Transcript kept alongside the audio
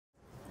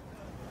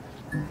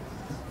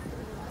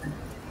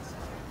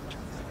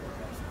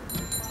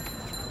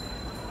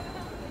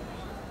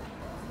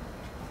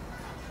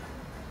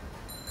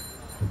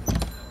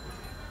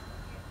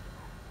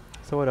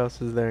So what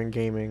else is there in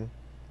gaming?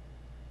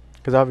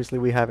 Because obviously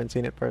we haven't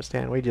seen it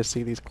firsthand. We just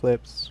see these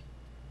clips.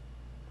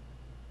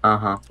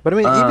 Uh-huh. But I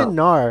mean, Uh, even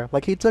Nar,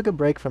 like he took a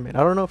break from it.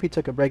 I don't know if he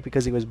took a break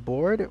because he was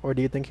bored, or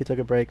do you think he took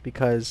a break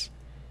because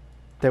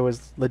there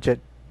was legit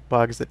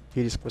bugs that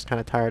he just was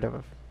kind of tired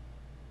of?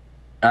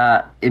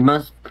 it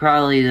must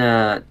probably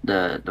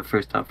the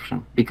first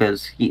option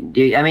because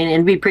I mean,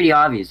 it'd be pretty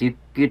obvious.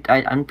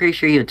 I'm pretty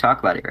sure you'd talk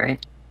about it, right?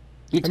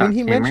 You I mean, talked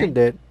he to him, right? mentioned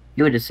it,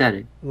 You would have said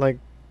it. like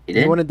You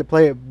he did? wanted to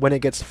play it when it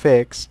gets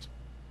fixed,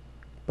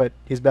 but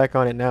he's back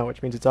on it now,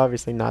 which means it's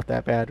obviously not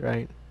that bad,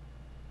 right?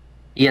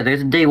 Yeah,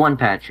 there's a day one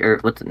patch, or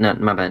what's no,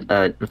 my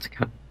bad. What's it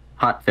called?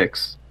 Hot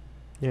fix,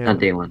 not Yeah.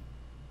 day one.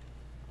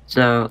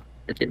 So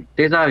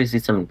there's obviously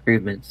some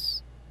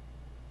improvements,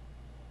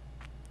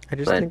 I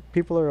just but think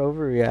people are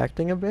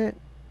overreacting a bit.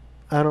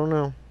 I don't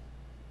know.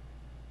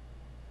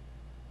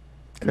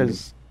 mm,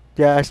 Cause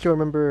yeah, I still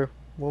remember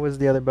what was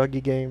the other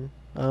buggy game?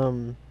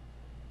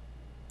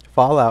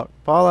 Fallout.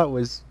 Fallout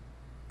was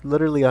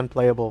literally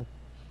unplayable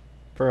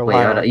for a wait,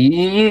 while.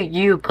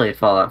 you played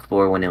Fallout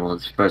 4 when it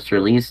was first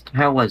released.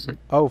 How was it?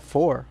 Oh,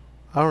 4.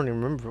 I don't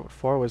even remember what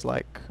 4 was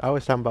like. I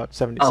was talking about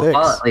Oh,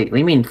 Fallout. 76. Wait,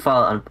 we mean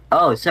Fallout.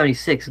 Oh,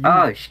 76. You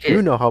Oh you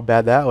shit. know how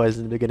bad that was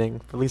in the beginning,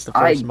 for at least the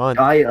first month.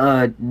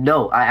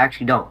 No, I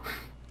actually don't.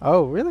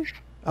 Oh, really?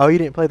 Oh, you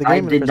didn't play the I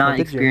game in the did first month, not did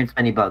you? experience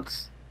many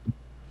bugs.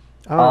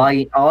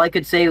 Oh, All I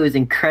could say was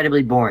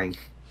incredibly boring.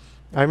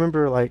 I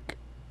remember like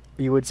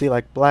you would see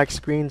like black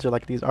screens or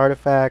like these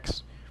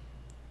artifacts.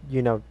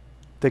 You know,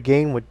 the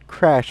game would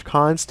crash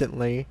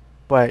constantly,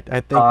 but I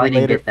Oh, think we I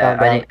didn't later get that.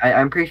 found I out. didn't.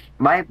 I'm pretty.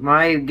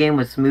 My game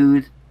was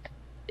smooth.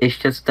 It's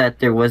just that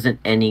there wasn't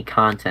any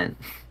content.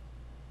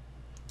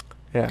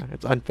 Yeah,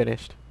 it's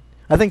unfinished.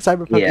 I think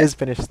Cyberpunk Yeah. is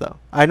finished though.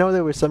 I know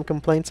there were some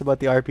complaints about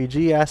the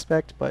RPG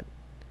aspect, but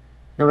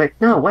No, like,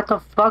 no, what the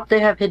fuck? They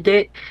have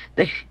Hideo.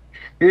 They,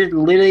 there's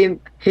literally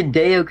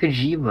Hideo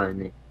Kojima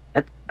in it.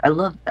 I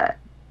love that.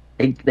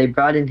 They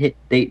brought in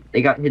they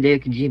got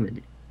Hideo Kojima in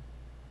it.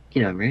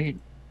 You know, right?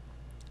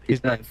 He's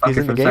he's the he's fucker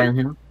in the from game? Silent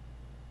Hill.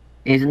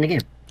 He's in the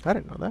game. I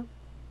didn't know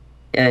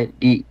that.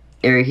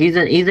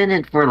 He's in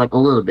it for like a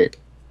little bit.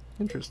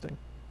 Interesting.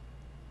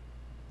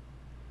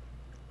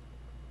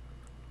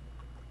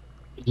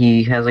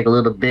 He has like a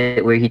little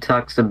bit where he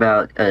talks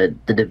about the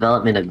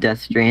development of Death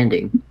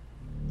Stranding,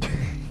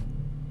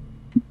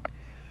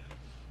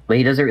 but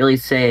he doesn't really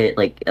say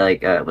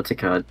it what's it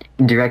called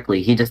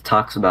directly. He just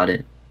talks about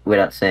it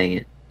without saying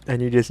it.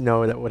 And you just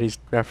know that what he's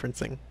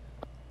referencing.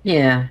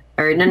 Yeah.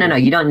 Or Pretty no. cool.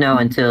 You don't know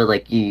until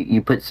like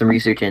you put some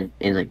research in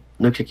and like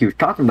looks like he was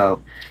talking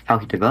about how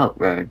he developed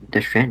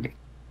Death Stranding.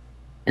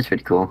 It's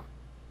pretty cool.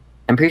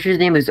 I'm pretty sure his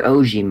name is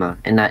Ojima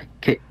and not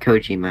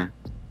Kojima.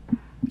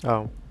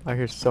 Oh, I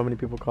hear so many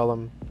people call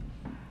him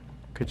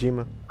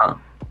Kojima. Oh.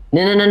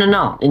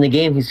 No. In the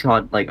game, he's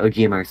called like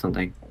Ojima or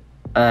something.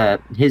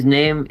 His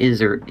name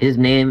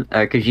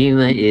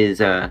Kojima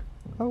is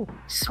Oh,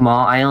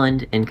 Small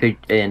Island and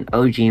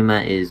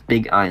Ojima is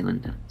Big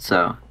Island.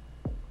 So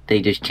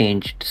they just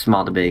changed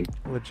small to big.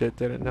 legit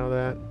didn't know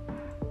that.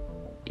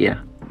 Yeah.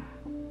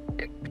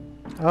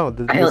 Oh,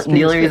 the The stream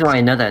is only reason why I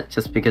fixed. know that is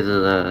just because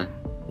of the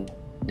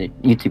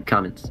YouTube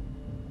comments.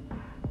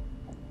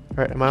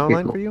 Alright, am I It's pretty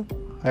online for cool. you?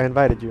 I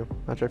invited you.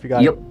 Not sure if you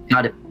got it. Yep,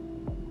 got it.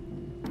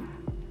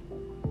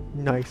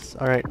 Nice.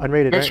 Alright,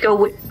 unrated, Let's right? go. Oh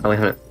wait, hold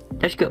up.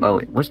 Let's go. Oh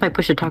wait, what's my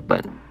push to talk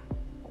button?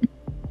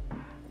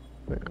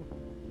 Wait,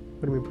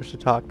 what do you mean push to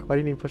talk? Why do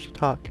you need push to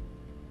talk?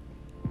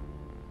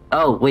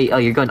 Oh wait. Oh,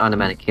 you're going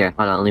automatic here.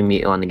 Hold on. Let me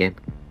mute you on the game.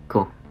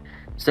 Cool.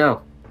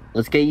 So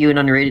let's get you an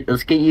underrated.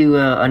 Let's get you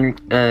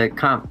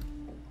comp.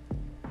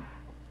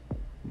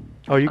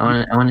 Oh,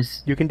 I want to.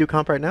 you can do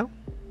comp right now?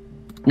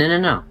 Okay.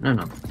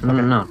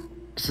 No.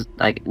 This is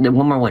like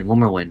one more win. One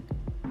more win.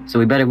 So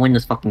we better win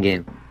this fucking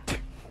game.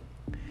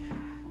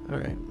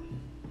 Alright.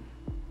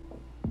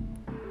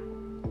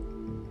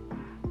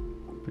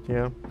 But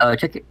yeah,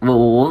 Check it.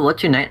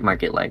 What's your night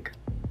market like?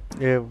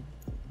 it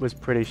was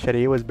pretty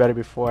shitty. It was better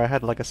before. I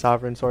had like a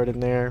sovereign sword in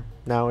there.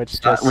 Now it's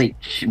just Wait.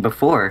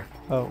 Before.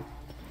 oh.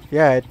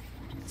 Yeah, it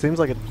seems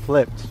like it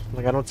flipped.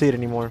 Like I don't see it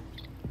anymore.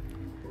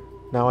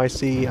 Now I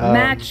see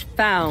Match a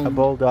found.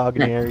 bulldog,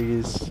 an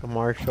Ares, a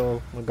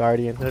marshal, a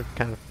guardian. They're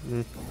kind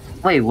of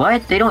Wait.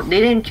 What? They don't. They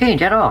didn't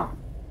change at all.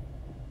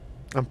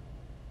 I'm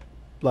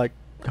like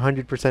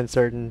 100%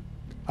 certain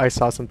I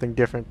saw something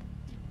different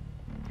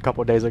a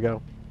couple days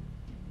ago.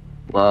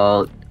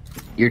 Well,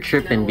 you're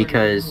tripping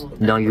because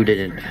no, you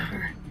didn't.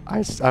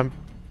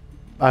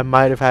 I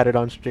might have had it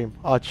on stream.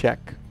 I'll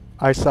check.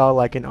 I saw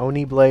like an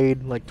Oni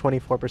blade like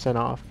 24%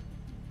 off.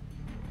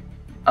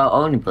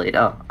 Oh, Oni Blade.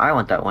 Oh, I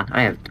want that one.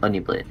 I have Oni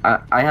Blade.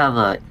 I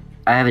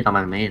have it on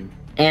my main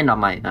and on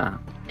my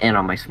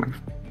Smurf.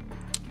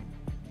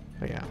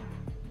 But yeah.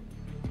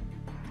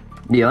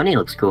 The Oni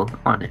looks cool.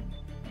 I want it.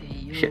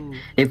 Shit.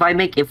 If I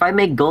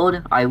make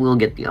gold, I will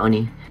get the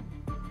Oni.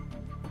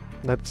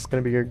 That's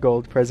gonna be your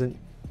gold present.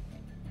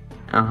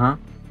 Uh-huh.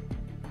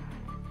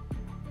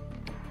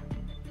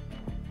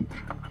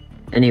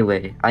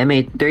 Anyway, I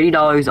made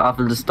 $30 off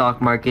of the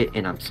stock market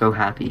and I'm so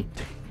happy.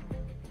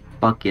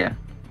 Fuck yeah.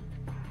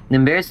 The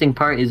embarrassing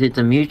part is it's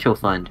a mutual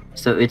fund,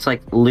 so it's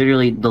like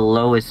literally the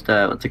lowest.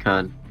 What's it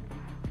called?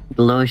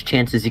 The lowest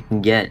chances you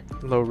can get.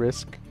 Low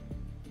risk.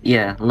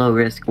 Yeah, low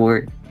risk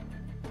word.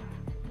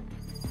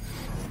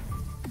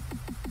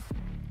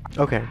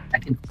 Okay. I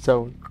can.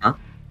 So Huh?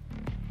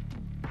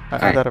 I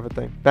Alright. thought of a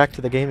thing. Back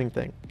to the gaming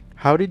thing.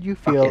 How did you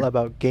feel Okay.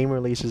 about game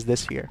releases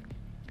this year?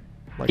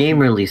 Like, Game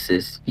you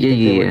releases. Yeah, think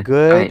they yeah, were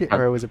yeah. Alright. good,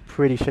 or it was a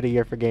pretty shitty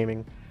year for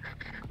gaming?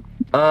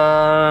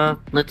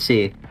 Let's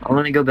see. I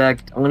want to go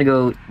back. I want to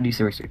go do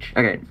some research.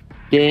 Okay.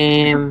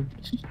 Game.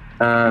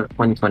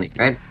 2020.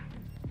 Right.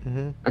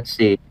 Mm-hmm. Let's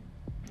see.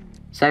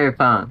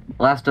 Cyberpunk,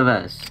 Last of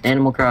Us,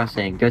 Animal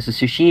Crossing, Ghost of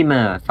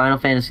Tsushima, Final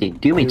Fantasy,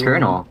 Doom Doom,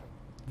 Eternal.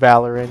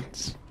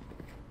 Valorant.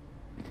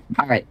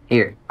 Alright,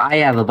 here. I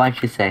have a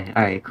bunch to say.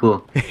 Alright,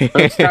 cool.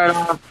 Let's start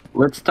off.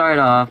 Let's start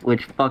off with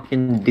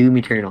fucking Doom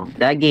Eternal.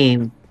 That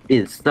game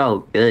is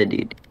so good,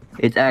 dude.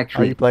 It's Oh, you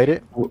actually. played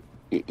it?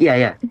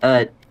 Yeah,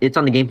 yeah. It's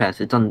on the Game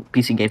Pass. It's on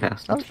PC Game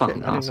Pass. Oh It's shit,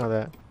 fucking I didn't awesome. know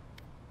that.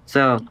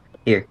 So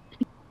here.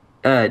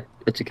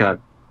 What's it called?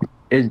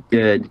 Is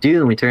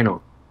Doom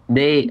Eternal.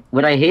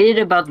 What I hated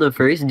about the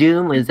first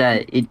Doom is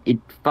that it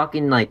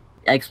fucking like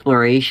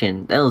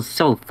exploration. That was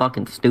so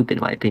fucking stupid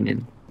in my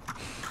opinion.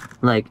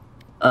 Like,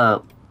 uh,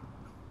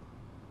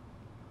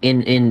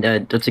 in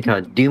what's it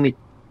called? Doom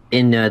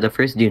in the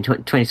first Doom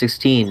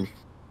 2016,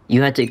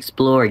 you had to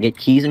explore, get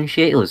keys and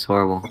shit. It was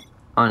horrible.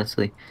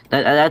 Honestly,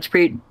 that's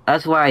pretty.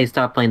 That's why I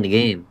stopped playing the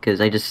game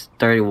because I just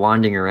started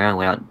wandering around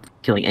without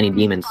killing any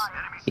demons.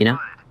 You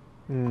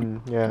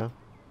know. Yeah.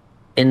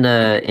 In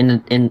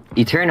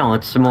Eternal,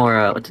 it's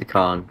more what's it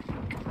called?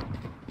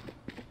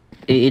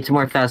 It's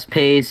more fast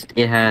paced.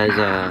 It has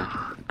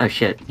oh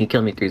shit, he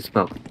killed me through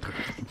smoke.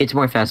 It's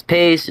more fast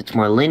paced. It's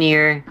more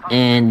linear,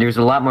 and there's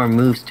a lot more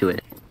moves to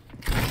it.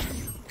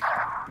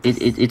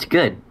 It's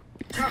good.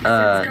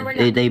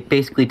 They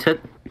basically took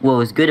what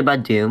was good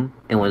about Doom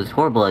and what was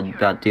horrible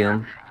about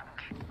Doom.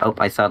 Oh,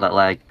 I saw that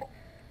lag.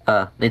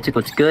 They took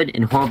what's good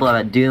and horrible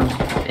about Doom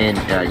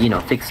and you know,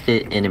 fixed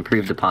it and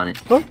improved upon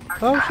it. Oh,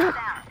 oh shit.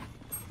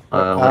 What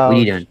are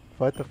you doing?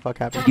 What the fuck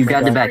happened? You to my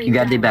got the guy? back. You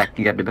got the back.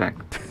 You got the back.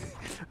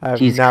 I have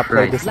Jesus not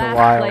played Christ. this in a Last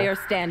while. player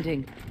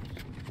standing.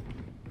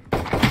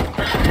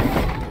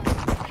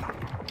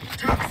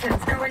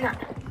 Toxins going up.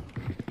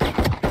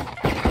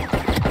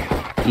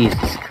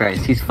 Jesus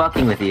Christ, he's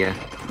fucking with you.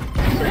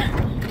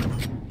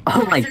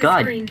 Oh my Toxin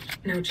god. screen.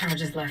 No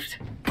charges left.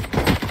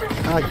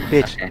 Ah, you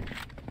bitch. Okay.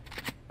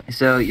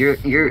 So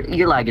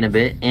you're lagging a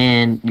bit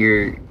and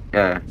your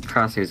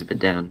crosshair's a bit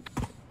down.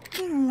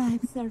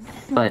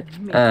 But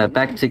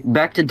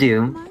back to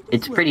Doom,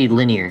 it's pretty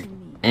linear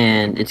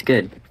and it's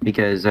good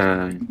because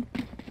You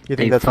they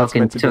think that's how it's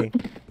fucking meant to took be?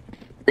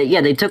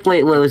 they took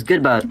what was good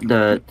about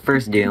the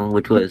first Doom,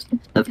 which was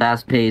the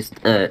fast-paced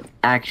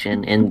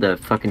action and the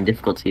fucking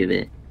difficulty of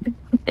it,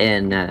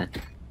 and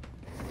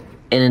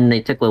then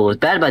they took what was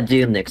bad about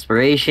Doom, the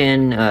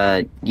exploration,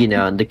 you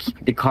know,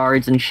 the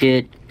cards and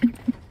shit,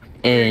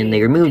 and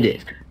they removed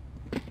it.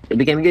 It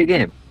became a good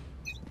game,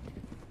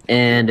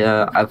 and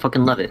I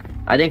fucking love it.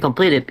 I didn't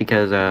complete it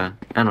because I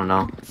don't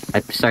know. I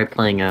started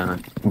playing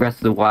Breath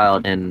of the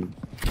Wild and.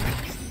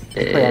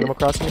 Play Animal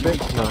Crossing a bit?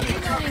 No.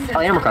 Oh,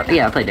 Animal Crossing.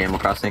 Yeah, I played Animal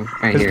Crossing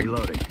right here.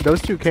 Those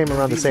two came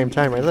around the same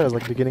time, right? That was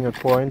like beginning of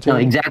quarantine. No,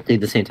 exactly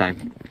the same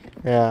time.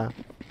 Yeah.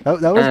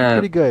 That was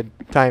pretty good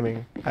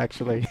timing,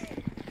 actually.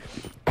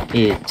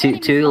 Yeah,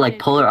 two like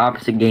polar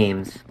opposite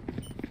games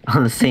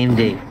on the same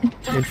day.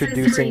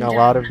 Introducing a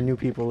lot of new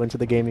people into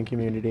the gaming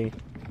community.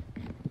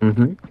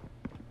 Mm-hmm.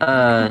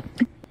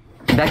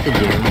 Back to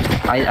Doom.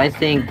 I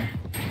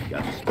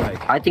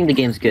think the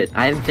game's good.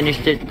 I haven't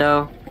finished it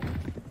though,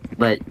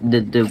 but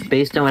the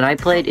based on what I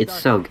played, it's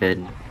so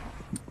good.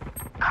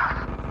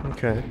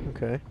 Okay,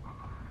 okay.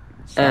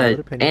 Solid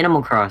opinion.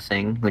 Animal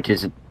Crossing, which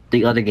is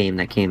the other game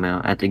that came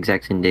out at the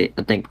exact same date,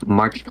 I think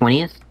March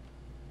 20th.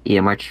 Yeah,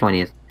 March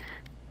 20th.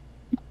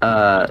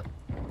 I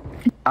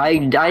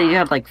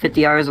have like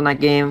 50 hours on that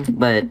game,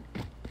 but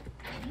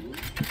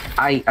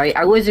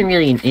I wasn't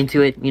really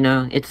into it. You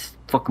know, it's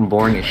fucking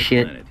boring as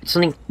shit. It's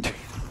something,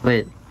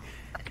 but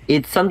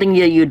it's something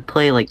that you'd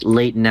play like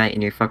late night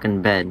in your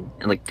fucking bed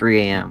at like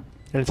 3 a.m.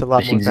 And it's a lot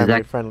Which more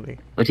exact- family friendly.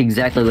 Which is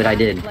exactly what I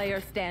did.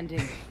 Player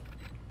standing.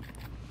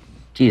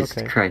 Jesus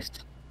Okay.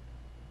 Christ.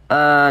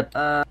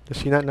 Does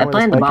she not know I what a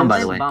planned the spike bomb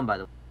is? by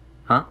the way.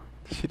 Huh?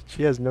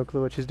 She has no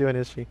clue what she's doing,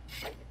 is she?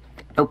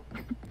 Nope.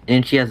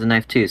 And she has a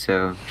knife too,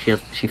 so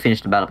she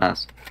finished the battle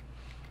pass.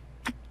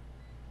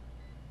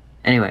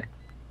 Anyway,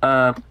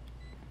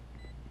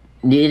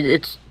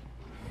 it's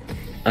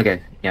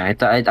okay. Yeah,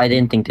 I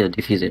didn't think they'll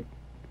defuse it.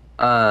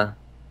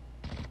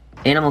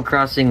 Animal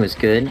Crossing was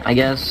good, I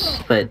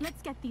guess, but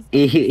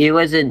it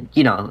wasn't,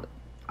 you know,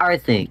 our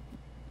thing.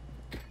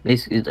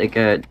 Basically, like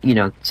you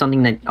know,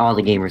 something that all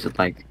the gamers would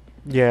like.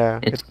 Yeah.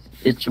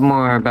 It's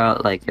more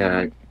about like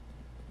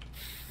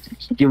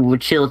you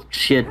chill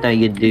shit that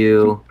you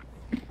do,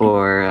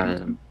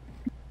 or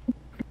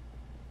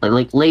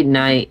like late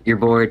night you're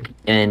bored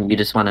and you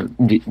just want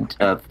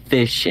to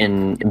fish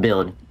and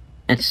build.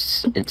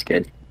 It's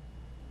good.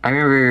 I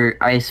remember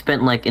I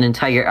spent like an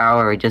entire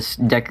hour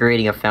just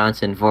decorating a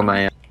fountain for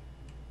my,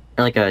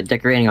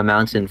 decorating a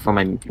mountain for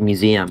my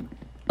museum.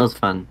 It was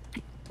fun.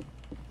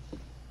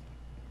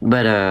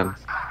 But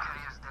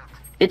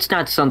it's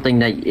not something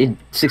that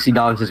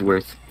 $60 is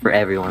worth for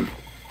everyone.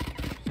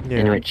 Yeah.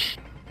 In which,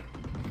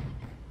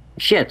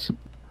 shit.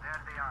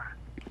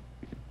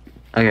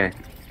 Okay.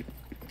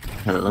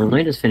 Let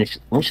me just finish.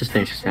 Let's just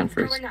finish this round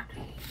first. Going up.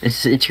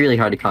 It's really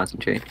hard to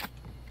concentrate.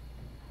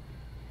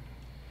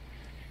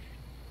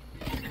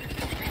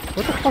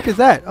 What the fuck is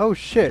that? Oh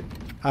shit.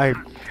 I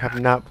have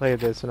not played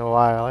this in a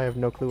while. I have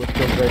no clue what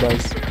Killjoy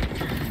does.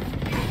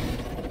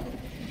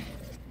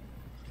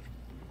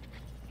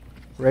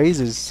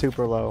 Raise is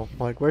super low.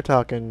 Like, we're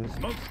talking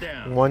Smoke's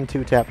down.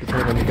 1-2 tap to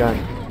turn on the gun.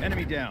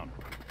 Enemy down.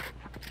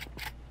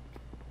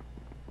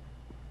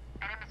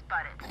 Enemy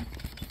spotted.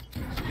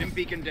 Stim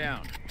beacon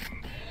down.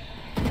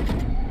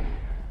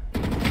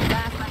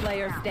 Last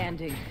player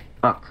standing.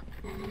 Fuck.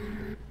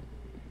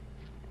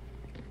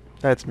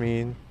 That's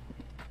mean.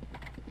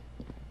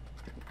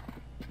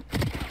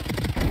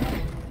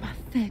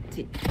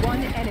 Pathetic.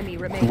 One enemy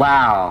remaining.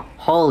 Wow.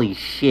 Holy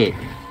shit.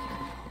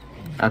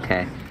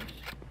 Okay.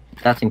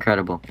 That's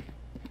incredible.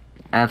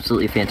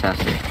 Absolutely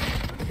fantastic.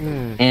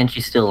 Hmm, And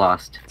she still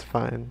lost. it's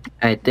fine.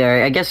 Alright,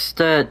 there. I guess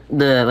the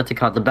what's it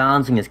called? The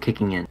balancing is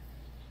kicking in.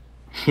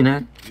 You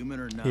know? Human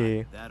or not,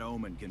 Yeah. that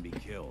omen can be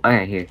killed.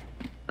 Alright, here.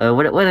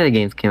 What other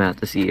games came out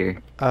this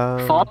year?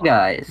 Fall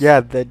Guys.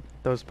 Yeah,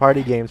 those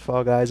party games,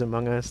 Fall Guys,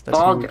 Among Us, that's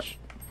Fall huge.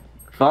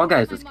 Fall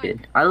Guys was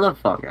good. I love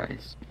Fall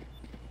Guys.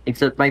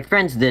 Except my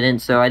friends didn't,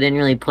 so I didn't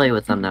really play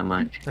with them that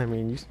much. I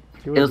mean, you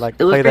It would was- like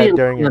it was play pretty that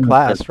during your fun,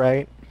 class,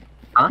 right?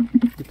 Huh? You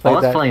I played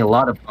was that. playing a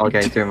lot of Fall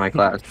Guys during my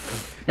class.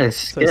 It's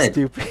So good.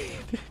 stupid.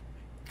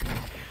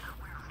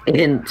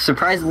 And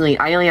surprisingly,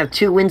 I only have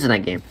 2 wins in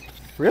that game.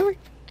 Really?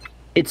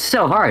 It's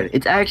so hard.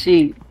 It's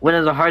actually one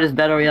of the hardest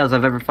battle royales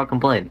I've ever fucking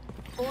played.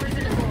 Ores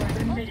and ores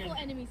emitting. Multiple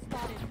enemies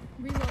spotted.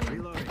 Reloading.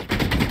 Reloading.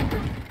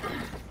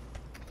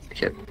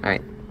 Shit.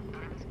 Alright.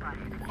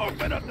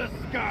 Open up the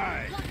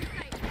sky.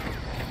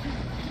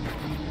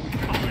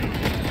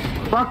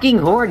 Fucking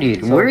whore,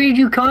 dude. So- Where did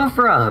you come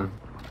from?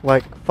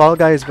 Like Fall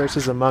Guys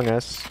versus Among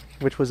Us,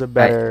 which was a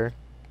better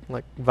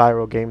like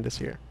viral game this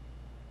year.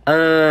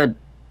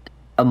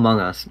 Among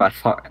Us, by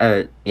far.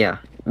 Yeah.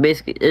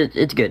 Basically,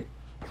 it's good.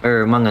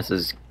 Or Among Us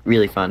is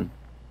really fun.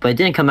 But it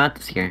didn't come out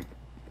this year.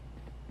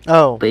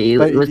 Oh, But it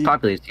was y-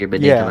 popular this year, but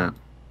it yeah. didn't come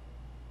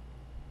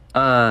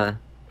out.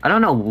 I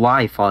don't know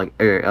why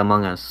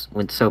Among Us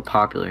went so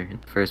popular in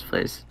the first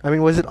place. I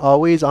mean, was it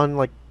always on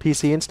like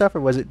PC and stuff,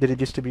 or did it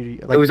used to be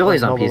like It was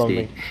always on mobile PC.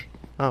 only?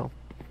 Oh,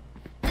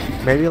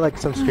 maybe like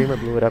some streamer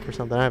blew it up or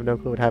something. I have no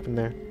clue what happened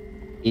there.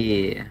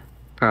 Yeah,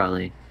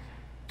 probably.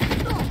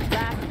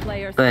 Last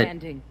player But-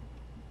 standing.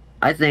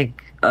 I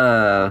think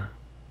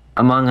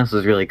Among Us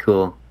was really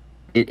cool.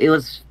 It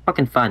was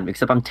fucking fun,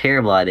 except I'm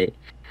terrible at it.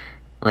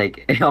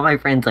 Like all my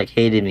friends like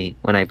hated me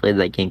when I played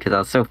that game because I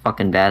was so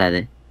fucking bad at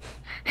it.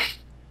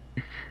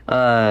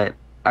 I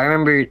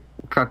remember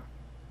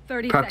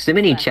 30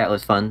 proximity seconds chat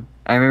was fun.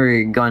 I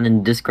remember going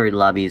in Discord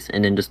lobbies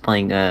and then just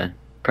playing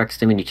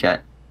proximity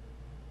chat.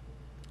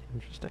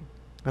 Interesting.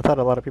 I thought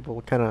a lot of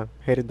people kind of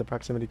hated the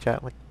proximity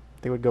chat. Like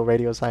they would go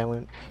radio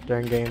silent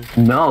during games.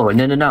 No. I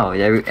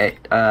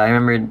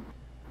remember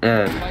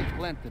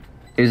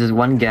there's this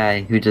one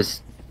guy who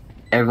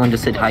everyone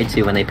just said hi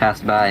to when they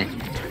passed by.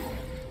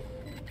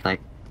 Like,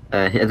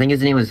 I think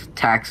his name was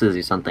Taxes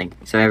or something.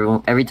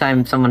 So every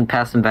time someone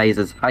passed him by, he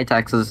says, "Hi,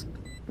 Taxes."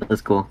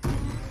 That's cool.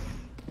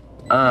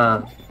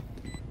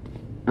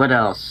 What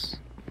else?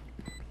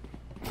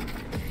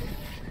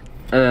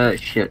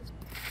 Shit.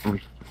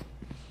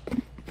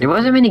 There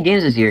wasn't many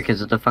games this year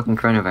because of the fucking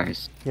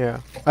coronavirus.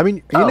 Yeah. I mean,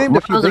 you Oh, named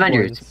a few Marvel's big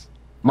Avengers. ones.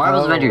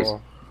 Marvel's Oh. Avengers.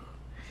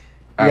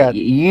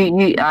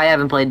 Yeah. I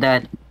haven't played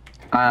that.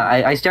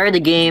 I started the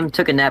game,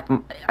 took a nap.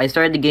 I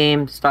started the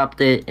game,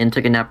 stopped it, and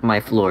took a nap on my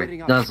floor.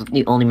 That was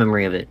the only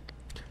memory of it.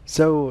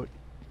 So,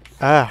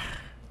 I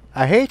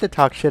hate to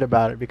talk shit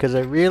about it because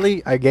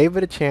I gave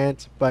it a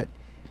chance, but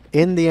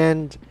in the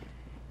end,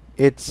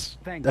 it's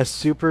a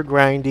super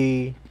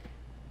grindy,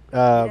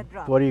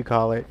 what do you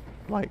call it?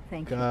 Like,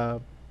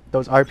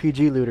 those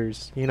RPG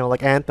looters, you know,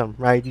 like Anthem,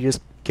 right? You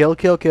just kill,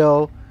 kill,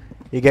 kill,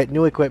 you get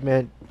new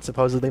equipment,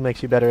 supposedly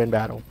makes you better in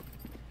battle.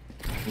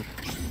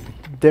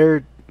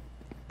 There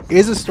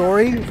is a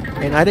story,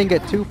 and I didn't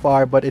get too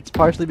far, but it's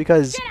partially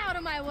because Get out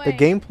of my way. the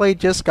gameplay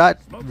just got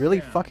really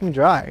fucking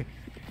dry.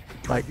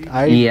 Like,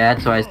 Yeah,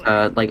 that's why I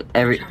saw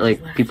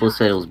people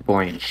said it was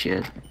boring and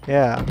shit.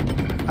 Yeah,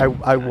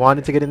 I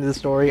wanted to get into the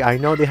story. I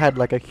know they had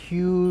like a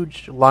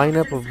huge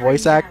lineup of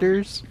voice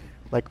actors,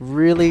 like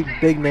really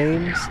big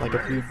names, like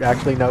if you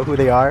actually know who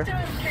they are.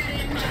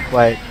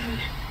 But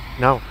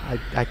no,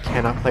 I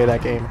cannot play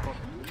that game.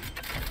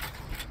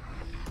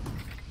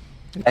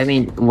 I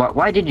mean,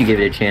 why did you give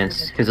it a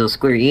chance? Because it was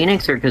Square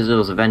Enix or because it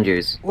was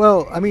Avengers?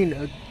 Well, I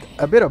mean,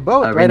 a bit of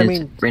both, right? I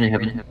mean, Reign of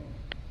Heaven.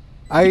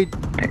 I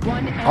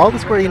One all the enemy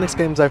Square remaining. Enix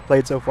games I've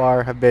played so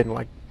far have been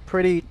like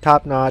pretty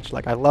top notch.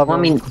 Like I love Well,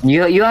 I them. mean,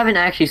 you haven't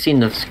actually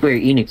seen the Square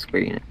Enix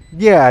version.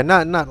 Yeah,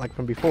 not like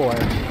from before.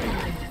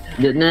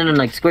 No,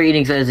 like Square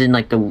Enix as in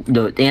like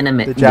the anime,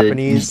 The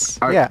Japanese,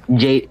 yeah.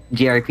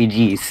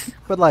 JRPGs.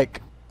 But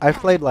like I've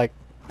played like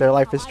their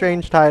Life is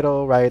Strange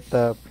title, right?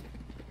 The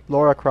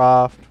Lara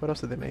Croft. What else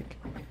did they make?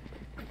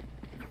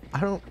 I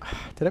don't.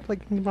 Did I play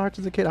Kingdom Hearts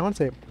as a kid? I want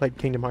to say I played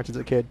Kingdom Hearts as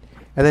a kid,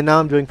 and then now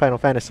I'm doing Final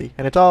Fantasy,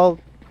 and it's all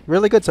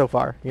really good so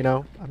far. You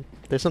know,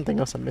 there's something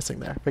else I'm missing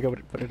there. I forget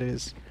what it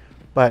is,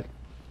 but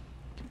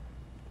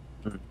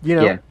you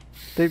know, Yeah.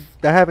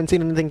 I haven't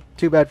seen anything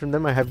too bad from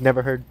them. I have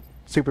never heard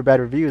super bad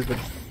reviews, but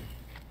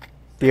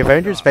the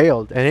Avengers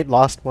failed, and it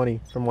lost money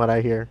from what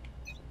I hear.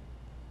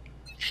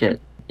 Shit.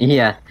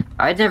 Yeah,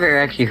 I'd never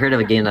actually heard of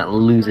a game that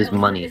loses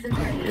money.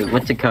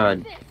 What's it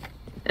called?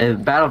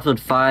 Battlefield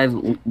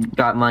 5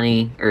 got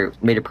money, or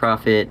made a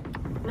profit.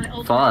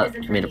 Fallout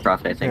made a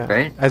profit, I think, Yeah.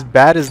 right? As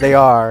bad as they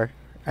are,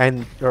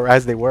 or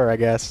as they were, I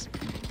guess.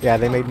 Yeah,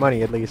 they made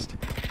money at least.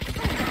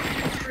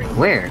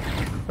 Where?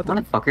 What the-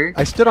 Motherfucker.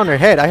 I stood on her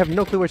head. I have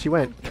no clue where she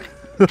went.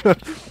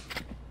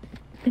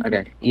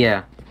 Okay,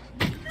 yeah.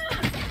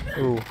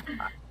 Ooh.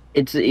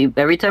 It's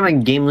every time a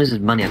game loses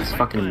money, it's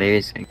fucking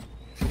embarrassing.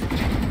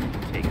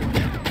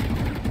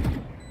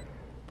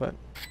 But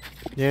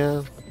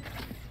yeah,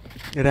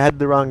 it had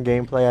the wrong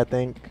gameplay, I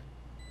think.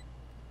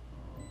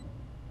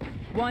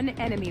 One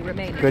enemy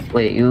remaining. Good.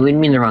 Wait, you wouldn't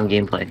mean the wrong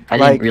gameplay. I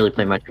Like, didn't really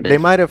play much of it. They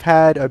might have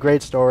had a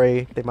great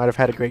story. They might have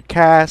had a great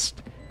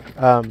cast.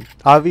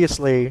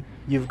 Obviously,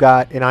 you've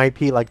got an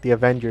IP like the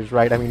Avengers,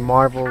 right? I mean,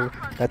 Marvel.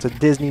 That's a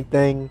Disney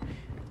thing.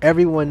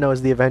 Everyone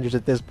knows the Avengers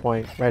at this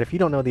point, right? If you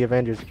don't know the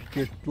Avengers,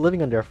 you're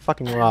living under a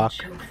fucking rock.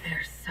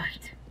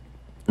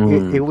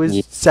 It was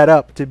Yeah. set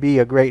up to be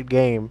a great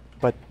game,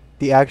 but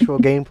the actual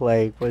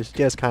gameplay was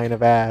just kind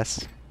of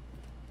ass.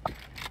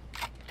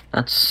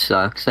 That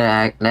sucks.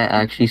 That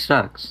actually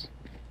sucks.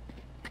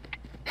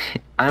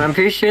 I'm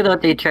pretty sure that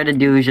what they try to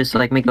do is just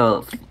like make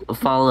a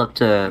follow-up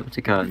to what's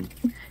it called?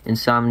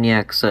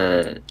 Insomniac's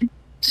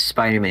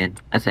Spider-Man,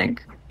 I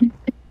think.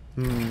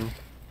 Hmm.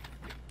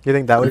 You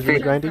think that was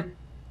really grindy?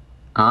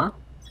 Huh?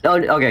 Oh,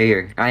 okay.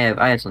 Here, I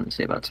had something to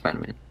say about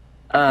Spider-Man.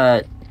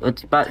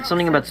 What's about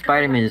something about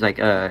Spider-Man is like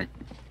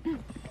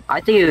I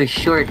think it was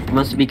short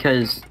mostly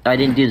because I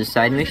didn't do the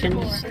side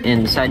missions,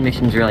 and the side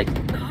missions were like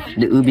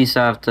the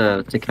Ubisoft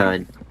to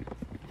code.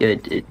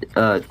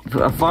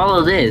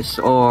 Follow this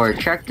or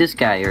track this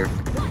guy or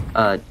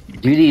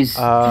do these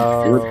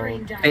fairly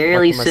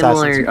like from Assassin's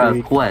similar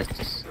Creed.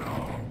 quests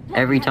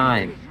every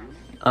time.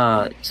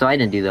 So I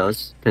didn't do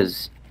those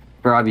because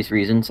for obvious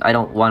reasons I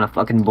don't want a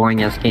fucking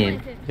boring ass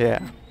game. Yeah.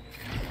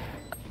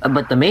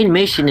 But the main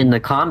mission and the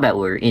combat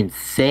were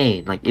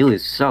insane. Like it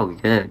was so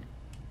good.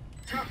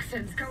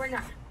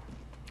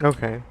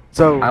 Okay.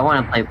 So I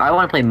want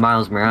to play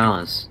Miles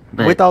Morales.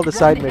 But with all the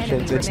side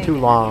missions, it's too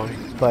long.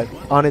 But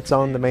on its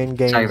own, the main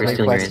game, Sorry the for main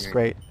stealing quest your is answer.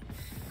 great.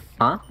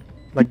 Huh?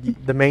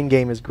 Like the main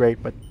game is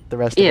great, but the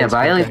rest. Yeah, of it is but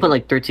I only content. put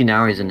like 13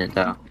 hours in it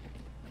though.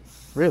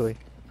 Really.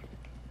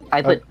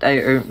 I put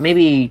or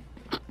maybe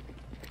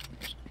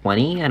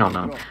 20. I don't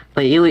know.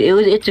 But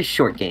it's a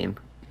short game.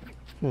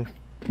 Hmm.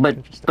 But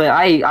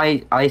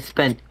Interesting. I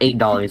spent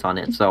 $8 on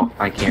it, so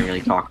I can't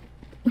really talk.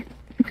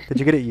 Did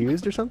you get it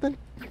used or something?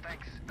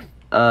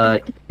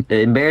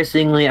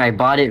 Embarrassingly, I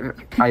bought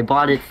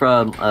it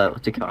from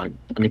what's it called?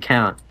 An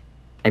account.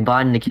 I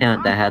bought an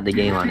account that had the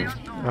game on it,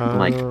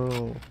 like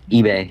Oh.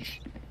 eBay.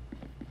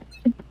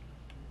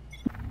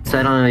 So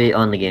I don't really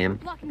own the game.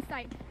 Blocking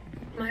sight.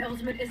 My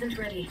ultimate isn't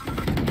ready.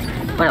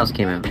 What else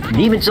came out?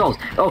 Demon Souls.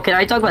 Oh, can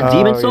I talk about Oh,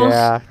 Demon Souls?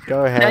 yeah.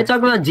 Go ahead. Can I talk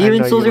about I Demon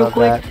know Souls you real love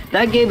quick? that.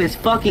 That game is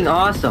fucking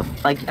awesome.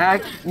 Like,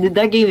 that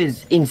game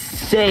is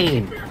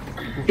insane.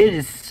 It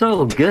is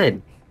so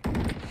good.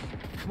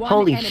 One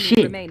Holy enemy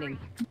shit. remaining.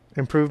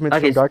 Improvements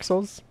Okay, from Dark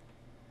Souls?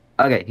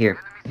 Okay, here.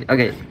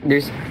 Okay,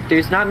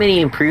 there's not many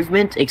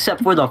improvements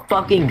except for the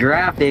fucking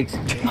graphics.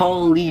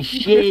 Holy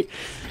shit.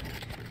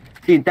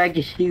 Dude, that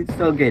game is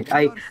so good.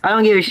 I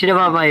don't give a shit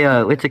about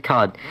my what's it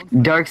called?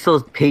 Dark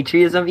Souls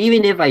patriotism.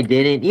 Even if I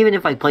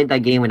played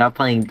that game without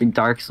playing the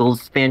Dark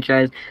Souls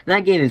franchise,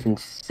 that game is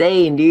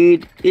insane,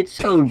 dude. It's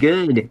so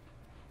good.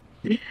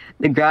 The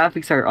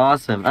graphics are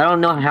awesome. I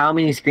don't know how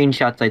many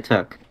screenshots I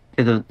took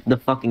because of the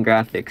fucking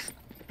graphics.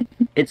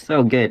 It's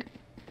so good.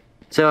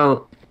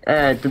 So,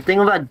 the thing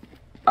about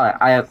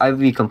I have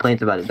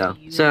complaints about it though.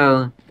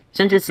 So,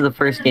 since it's the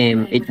first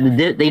game, they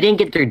didn't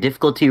get their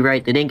difficulty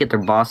right. They didn't get their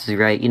bosses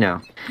right, you know.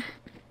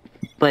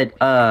 But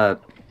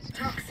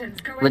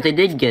what they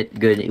did get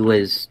good, it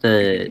was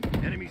the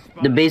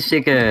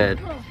basic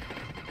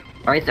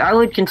I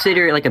would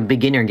consider it like a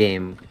beginner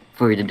game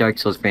for the Dark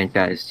Souls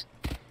franchise.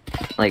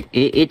 Like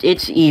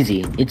it's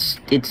easy.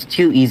 It's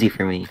too easy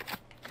for me.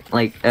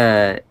 Like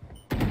I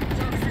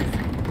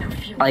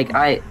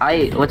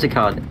what's it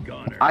called?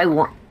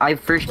 I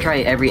first try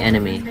every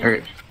enemy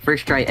or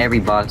first try every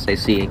boss I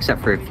see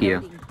except for a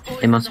few.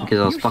 It must be because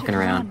I was fucking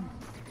around.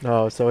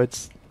 Oh, so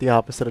it's the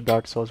opposite of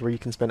Dark Souls, where you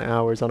can spend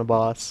hours on a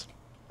boss.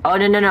 Oh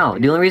no.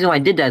 The only reason why I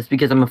did that is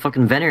because I'm a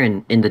fucking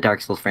veteran in the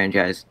Dark Souls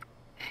franchise.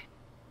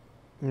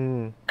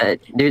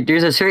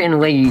 There's a certain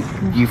way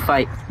you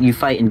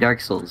fight in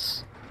Dark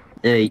Souls.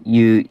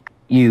 You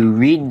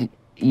read,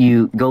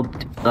 you go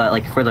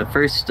like for the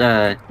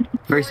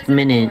first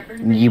minute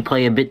you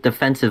play a bit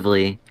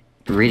defensively,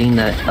 reading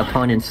the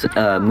opponent's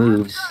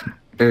moves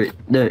or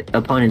the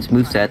opponent's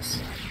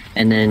movesets,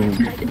 and then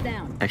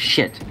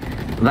shit,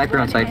 Viper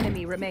One outside,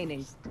 enemy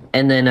remaining.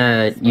 and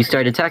then you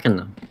start attacking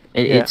them.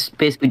 It's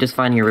basically just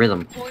finding a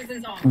rhythm,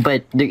 Poison's off.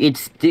 but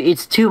it's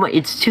too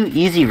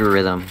easy of a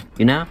rhythm,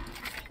 you know.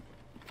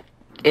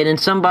 And in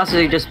some bosses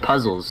are just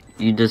puzzles.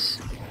 You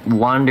just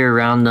wander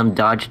around them,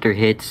 dodge their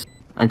hits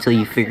until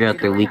you figure out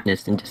their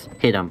weakness and just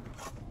hit them.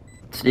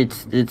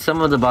 It's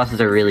some of the bosses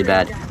are really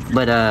bad,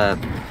 but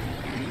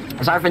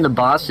aside from the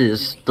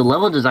bosses, the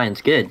level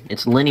design's good.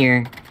 It's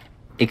linear,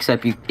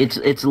 except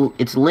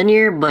it's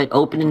linear but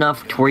open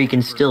enough to where you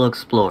can still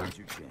explore.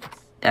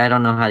 I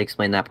don't know how to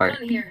explain that part.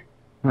 Gun here.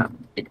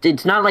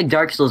 It's not like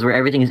Dark Souls where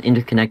everything is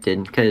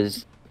interconnected,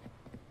 because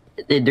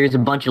there's a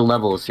bunch of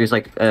levels. There's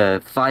like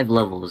 5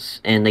 levels,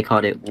 and they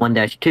called it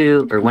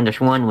 1-2 or 1-1,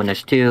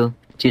 1-2,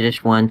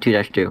 2-1,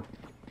 2-2.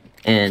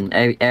 And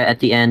at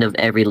the end of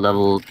every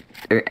level,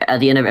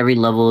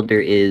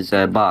 there is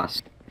a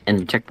boss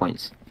and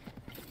checkpoints.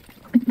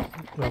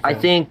 Okay. I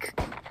think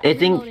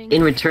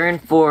in return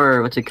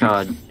for what's it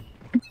called?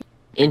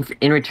 In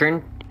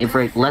return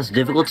for less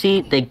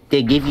difficulty,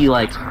 they give you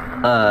like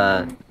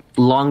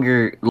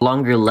longer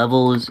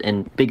levels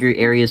and bigger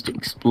areas to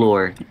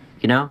explore.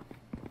 You know.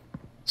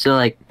 So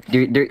like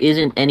there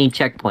isn't any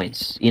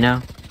checkpoints, you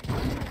know?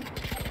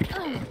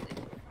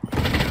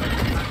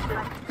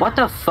 What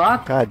the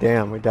fuck? God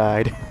damn, we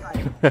died.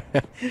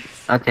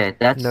 Okay,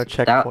 that's No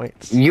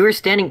checkpoints. You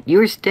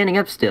were standing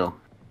up still.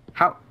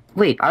 How?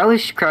 Wait, I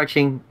was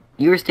crouching.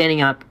 You were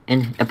standing up,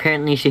 and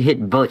apparently she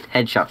hit both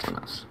headshots on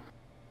us.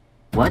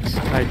 What?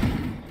 I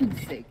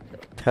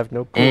have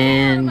no clue.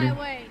 And My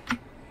way.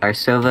 our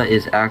Sova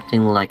is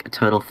acting like a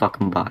total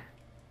fucking bot.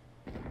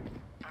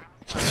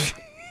 Are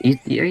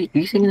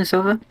you singing the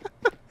Sova?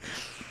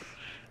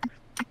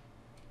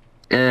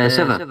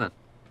 Sova.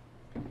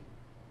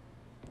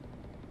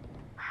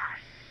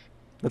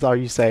 That's all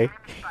you say.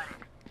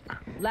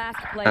 Last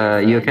player.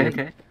 You standing.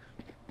 okay?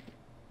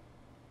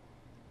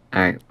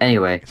 Alright,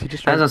 anyway. Is he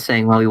just As trying I was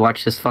saying, while we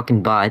watch this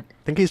fucking bot,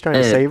 think he's trying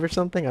to save or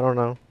something? I don't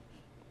know.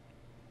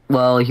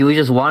 well, he was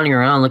just wandering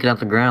around looking at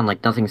the ground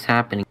like nothing's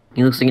happening.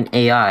 He looks like an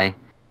AI.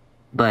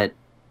 But,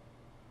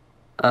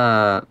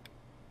 fuck,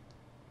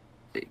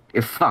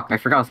 I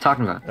forgot what I was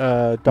talking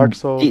about. Dark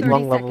Souls, 30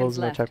 long seconds levels,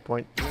 no left.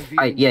 checkpoint.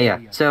 Yeah.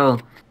 So,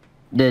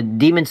 the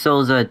Demon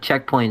Souls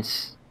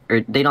checkpoints,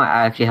 or they don't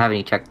actually have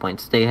any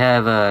checkpoints. They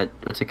have,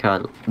 what's it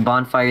called?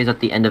 Bonfires at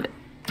the end of...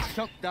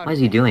 What is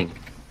he doing?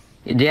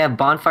 They have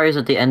bonfires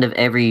at the end of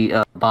every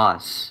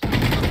boss.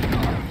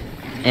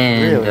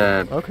 And,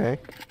 Really? Okay.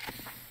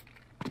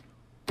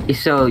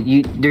 so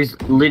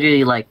there's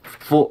literally like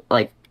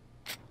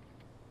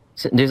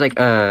there's like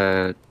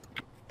the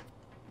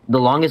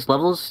longest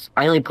levels.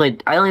 I only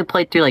played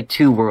through like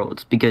 2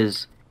 worlds,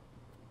 because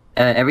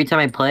every time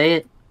I play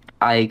it,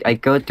 I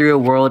go through a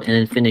world and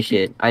then finish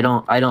it. I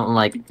don't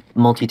like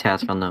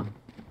multitask on them.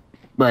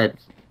 But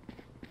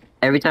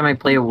every time I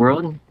play a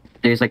world,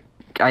 there's like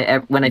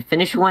when I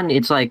finish one,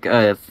 it's like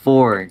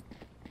 4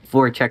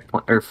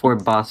 checkpoint or 4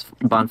 boss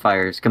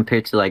bonfires,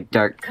 compared to like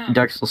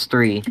Dark Souls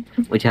 3,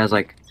 which has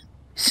like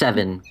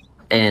 7,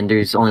 and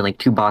there's only like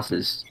 2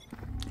 bosses.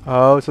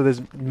 Oh, so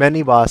there's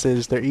many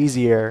bosses. They're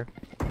easier,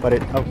 but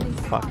oh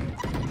fuck.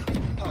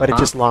 But it's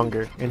just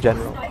longer in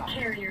general. Spike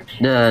carrier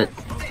killed.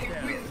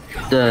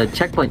 The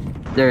checkpoint,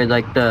 they're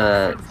like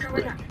the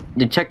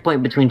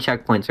checkpoint between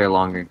checkpoints are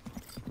longer.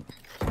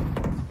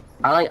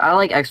 I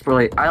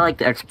like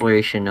the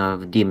exploration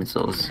of Demon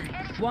Souls.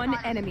 One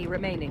enemy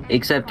remaining.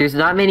 Except there's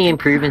not many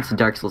improvements to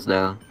Dark Souls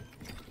though.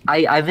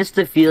 I miss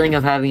the feeling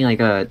of having like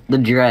the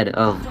dread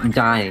of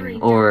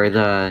dying, or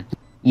the,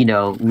 you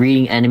know,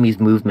 reading enemies'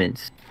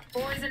 movements.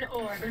 Poison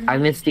orb. I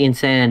miss the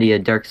insanity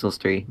of Dark Souls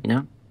 3, you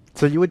know?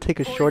 So you would take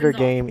a shorter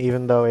game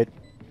even though it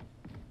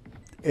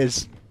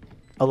is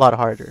a lot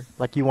harder.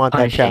 Like you want that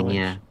Punishing, challenge.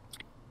 yeah.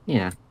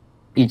 Yeah.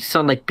 You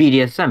sound like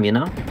BDSM, you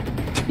know?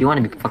 You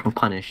want to be fucking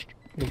punished.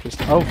 You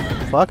just oh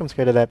fuck, I'm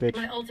scared of that bitch.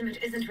 My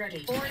ultimate isn't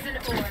ready. Poison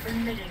orb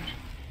emitting.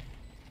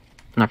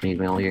 I'm not gonna use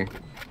my ult here.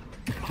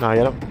 No,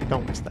 you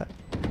don't miss that.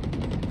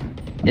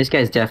 This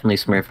guy's definitely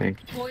smurfing.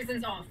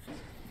 Poison's off.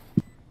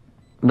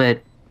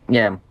 But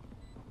yeah.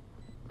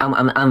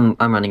 I'm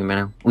running right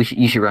now.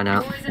 You should run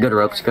out. Go to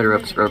ropes,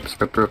 ropes.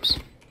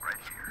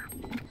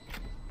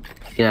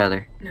 Get out of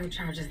there. No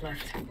charges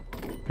left.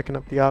 Picking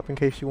up the op in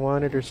case you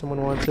want it or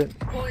someone wants it.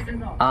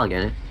 Poison's off. I'll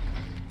get it.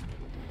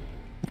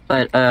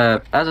 But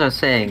as I was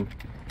saying,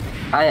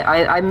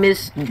 I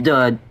miss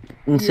the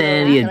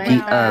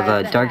insanity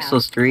of Dark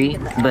Souls 3,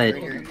 but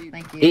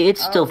Thank you.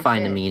 it's still Oh,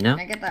 fine to shit. me, you know?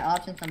 Can I get that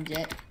option from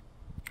Jet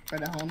for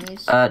the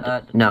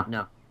homies?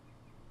 No.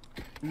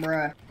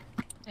 Bruh.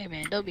 Hey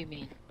man, don't be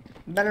mean.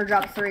 Better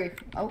drop 3.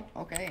 Oh,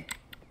 okay.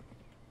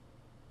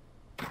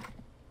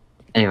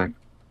 Anyway,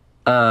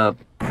 Hey,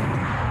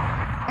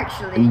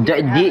 Actually, you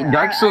can have it.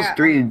 Dark Souls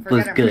 3 forgot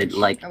was our good. fridge.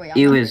 Like, Oh, wait, I'm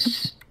it not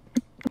was...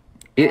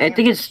 I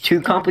think it's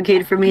too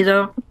complicated for me,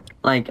 though.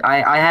 Like,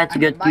 I had to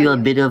go through a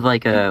bit of,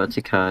 like, what's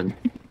it called?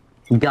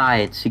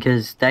 Guides,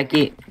 because that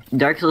game...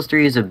 Dark Souls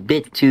 3 is a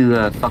bit too,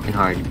 fucking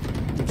hard.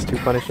 It's too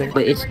punishing.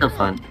 But it's still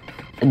fun.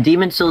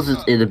 Demon Souls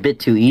is a bit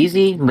too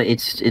easy, but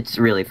it's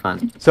really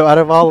fun. So out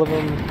of all of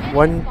them,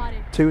 1,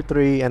 2,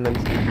 3, and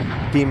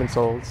then Demon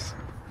Souls,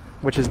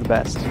 which is the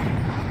best?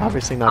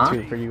 Obviously not Huh?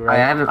 2 for you, right?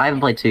 I haven't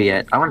played 2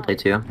 yet. I want to play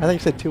 2. I thought you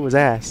said 2 was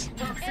ass.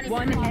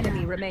 One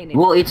enemy remaining.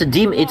 Well, it's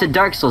a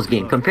Dark Souls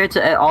game. Compared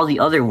to all the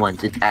other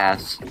ones, it's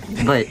ass.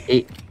 But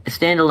a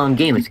standalone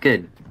game, it's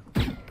good.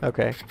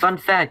 Okay. Fun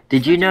fact,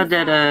 did you know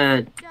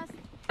that,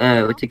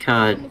 what's it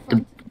called?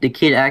 The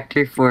kid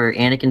actor for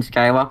Anakin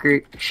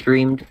Skywalker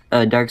streamed,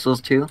 Dark Souls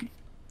 2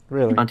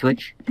 Really? on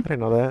Twitch? I didn't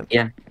know that.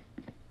 Yeah.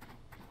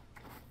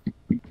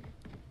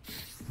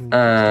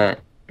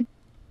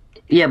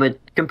 Yeah, but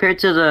compared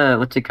to the,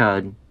 what's it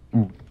called?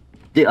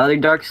 The other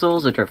Dark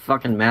Souls, which are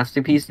fucking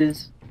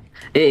masterpieces,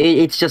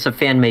 it's just a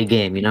fan-made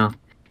game, you know?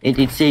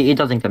 It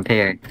doesn't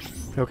compare.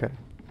 Okay.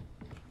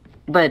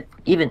 But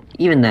even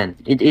then,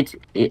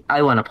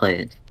 I want to play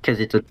it because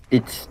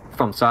it's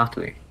from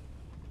software.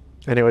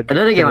 Anyway,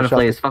 Another game I want finish to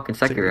play off is the fucking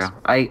series.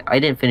 Sekiro. I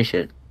didn't finish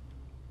it,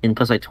 and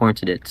plus I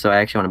torrented it, so I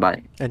actually want to buy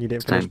it. And you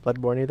didn't this finish time.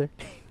 Bloodborne either?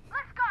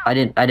 I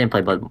didn't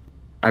play Bloodborne.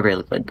 I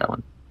rarely played that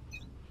one.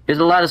 There's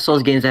a lot of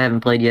Souls games I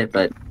haven't played yet,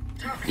 but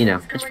you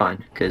know it's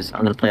fine because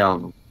I'm gonna play all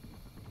of them.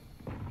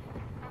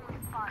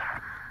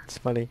 It's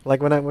funny.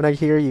 Like when I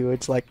hear you,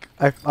 it's like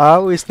I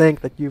always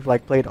think that you've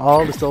like played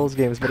all the Souls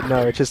games, but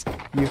no, it's just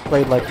you've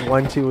played like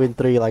 1, 2, and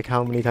 3 like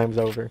how many times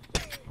over?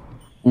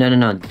 No.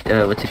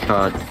 What's it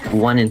called?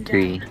 1 and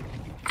 3.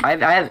 I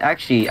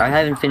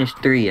haven't finished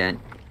 3 yet.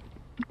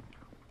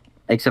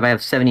 Except I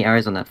have 70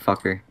 hours on that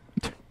fucker.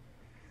 It's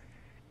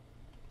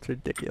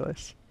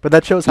ridiculous. But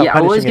that shows how Yeah,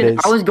 I punishing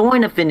was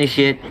going to finish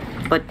it,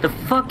 but the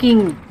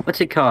fucking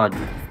what's it called?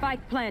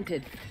 Spike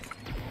planted.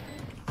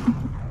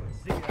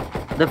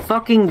 The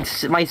fucking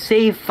my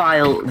save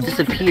file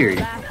disappeared.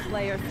 Last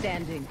player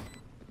standing.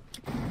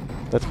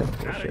 That's kind of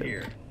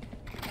bullshit.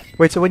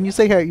 Wait, so when you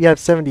say here you have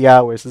 70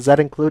 hours, does that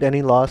include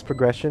any lost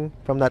progression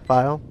from that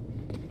file?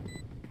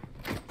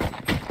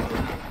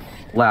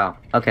 Wow.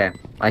 Okay,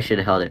 I should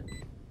have held it.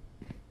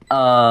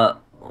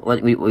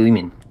 What do you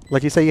mean?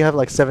 Like you say you have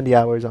like 70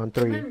 hours on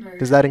 3. Remember,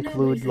 Does that no one's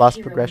include a lost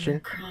hero when progression? they're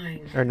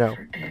crying Or no?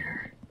 for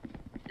air.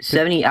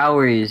 70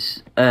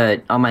 hours.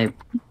 On my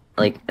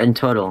in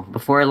total.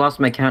 Before I lost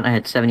my count, I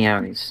had 70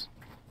 hours.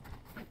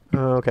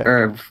 Oh,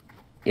 okay.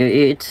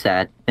 It's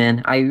sad,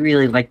 man. I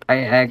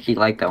actually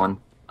like that one.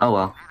 Oh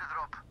well.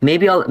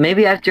 Maybe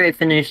after I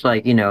finish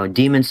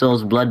Demon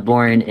Souls,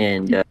 Bloodborne,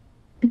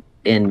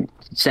 and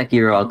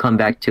Sekiro, I'll come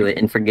back to it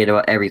and forget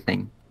about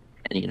everything,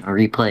 and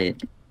replay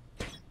it.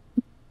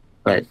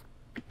 But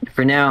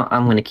for now,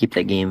 I'm gonna keep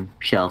that game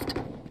shelved.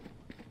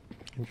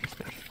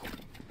 Interesting.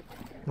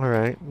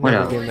 Alright, What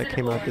another else? game that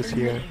came out this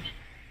year.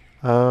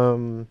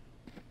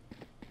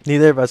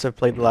 Neither of us have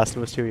played The Last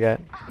of Us 2 yet.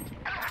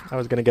 I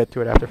was gonna get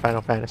to it after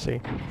Final Fantasy.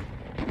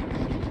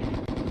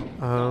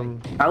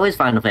 How is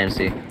Final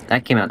Fantasy?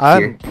 That came out this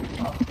I'm year.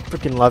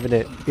 freaking loving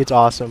it. It's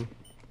awesome.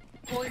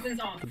 Poison's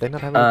off. Did they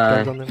not have any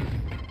guns on them?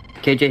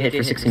 KJ hit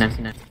for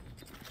 69.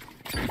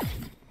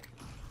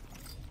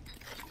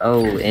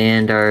 Oh,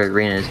 and our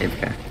Reina is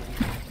AFK.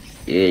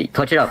 Yeah,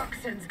 clutch it up.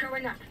 Toxins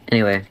going up.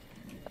 Anyway.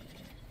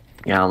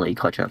 Yeah, I'll let you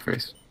clutch up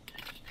first.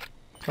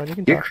 Fine, you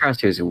can Your talk.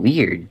 crosshair is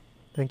weird.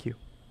 Thank you.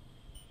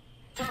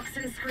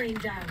 Toxin screen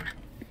down.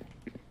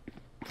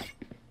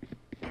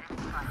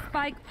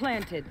 Spike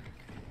planted.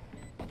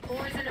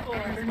 Poison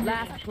orb emitting.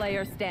 Last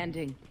player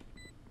standing.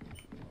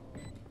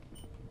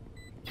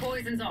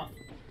 Poison's off.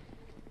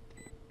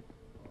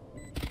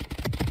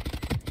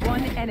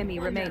 One enemy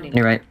remaining.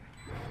 You're right.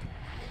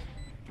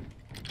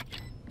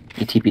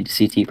 You TP'd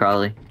to CT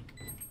probably.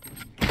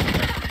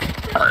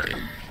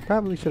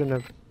 Probably shouldn't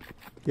have.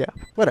 Yeah,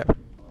 whatever.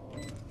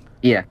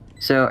 Yeah.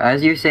 So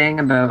as you're saying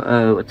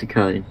about what's it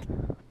called?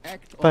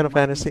 Final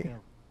Fantasy.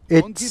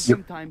 It's. Don't give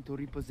them time to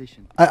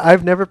reposition.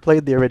 I've never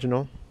played the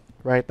original,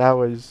 right? That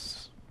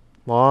was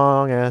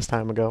long ass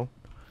time ago.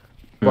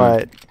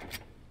 But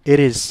it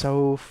is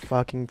so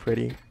fucking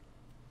pretty.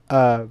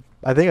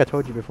 I think I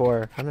told you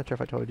before. I'm not sure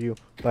if I told you,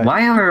 but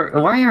Why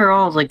are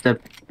all the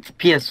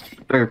PS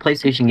or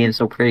PlayStation games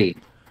so pretty?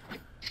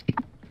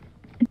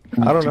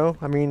 I don't know.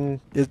 I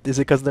mean, is it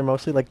because they're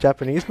mostly like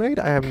Japanese made?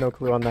 I have no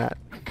clue on that.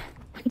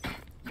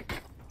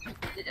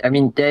 I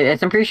mean,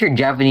 I'm pretty sure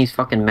Japanese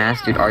fucking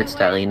mastered art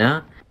style, you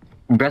know?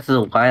 Breath of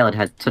the Wild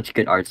had such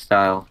good art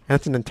style.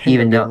 That's a Nintendo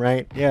Even game, though-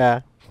 right?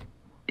 Yeah.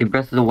 In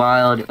Breath of the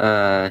Wild,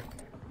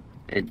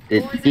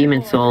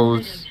 Demon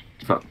Souls,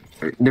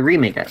 the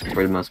remake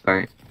for the most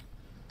part.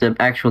 The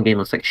actual game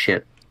looks like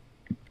shit.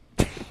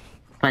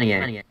 Funny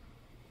game.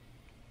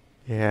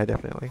 Yeah,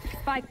 definitely.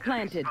 Spike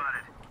planted.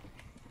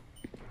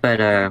 But,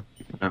 Enemy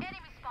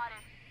spotted.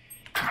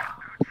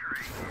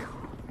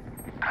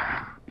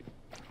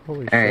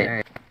 Holy shit.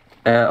 alright.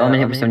 Omen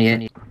hit for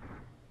 78.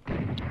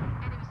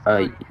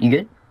 You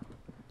good?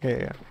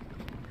 Yeah.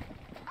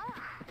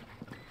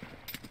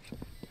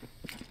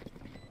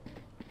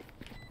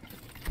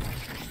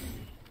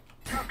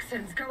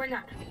 Toxins going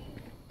up.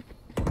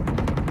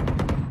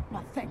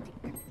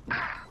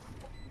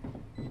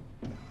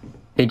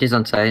 Pages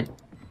on site.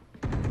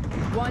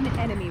 One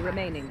enemy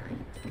remaining.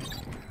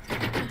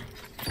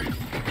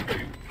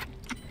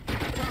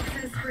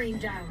 Toxin screen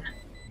down.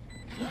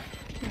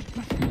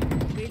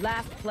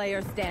 Last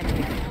player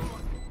standing.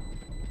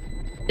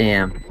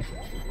 Damn.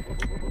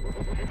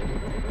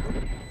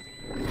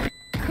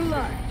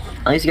 Clutch.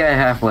 At least you got it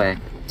halfway.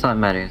 That's all that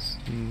matters.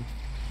 Mm.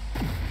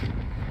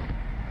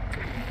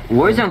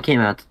 Warzone came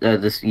out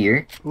this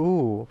year.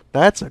 Ooh,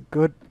 that's a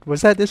good.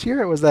 Was that this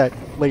year or was that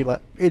late?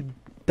 It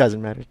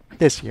doesn't matter.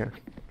 This year.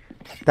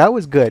 That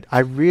was good. I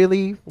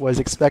really was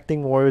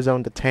expecting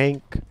Warzone to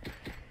tank.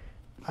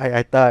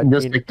 I thought.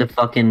 Just like the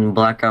fucking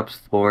Black Ops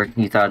 4,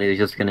 you thought it was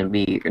just gonna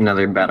be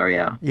another battle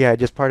royale. Yeah,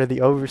 just part of the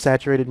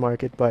oversaturated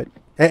market, but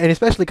and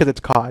especially because it's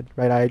COD,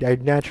 right? I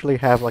naturally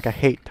have like a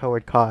hate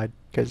toward COD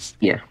because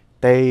Yeah.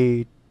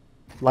 they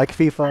like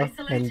FIFA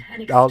Isolate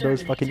and all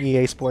those fucking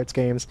EA Sports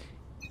games.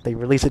 They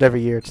release it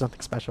every year. It's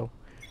nothing special.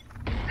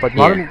 But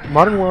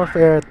Modern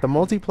Warfare, the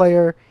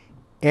multiplayer,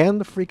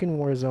 and the freaking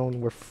Warzone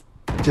were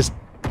just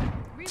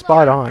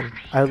spot on.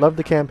 I love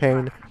the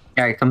campaign.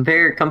 Alright,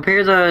 compare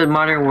the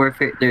Modern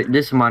Warfare,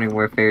 this Modern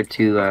Warfare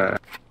to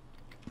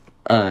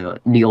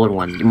the old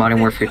one, Modern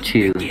Warfare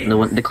 2,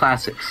 the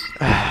classics.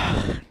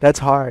 That's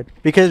hard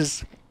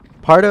because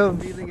part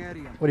of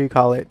what do you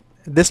call it?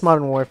 This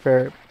Modern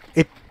Warfare,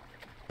 it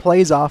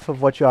plays off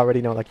of what you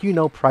already know. Like you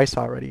know Price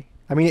already.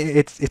 I mean,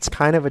 it's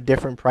kind of a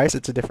different Price.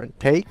 It's a different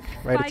take,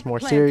 right? It's more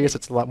serious.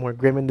 It's a lot more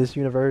grim in this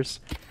universe,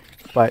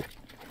 but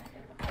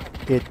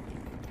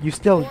you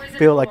still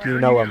feel like you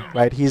know him,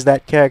 right? He's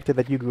that character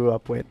that you grew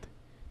up with.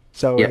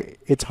 So Yeah.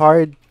 it's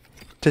hard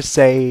to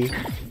say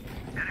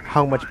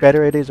how much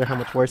better it is or how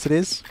much worse it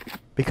is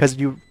because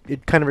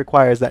it kind of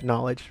requires that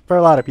knowledge for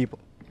a lot of people.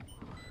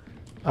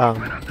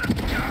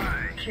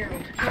 Killed.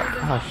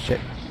 Oh shit.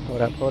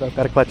 Hold up.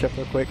 Gotta clutch up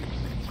real quick.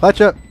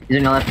 Clutch up! He's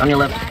on your left, on your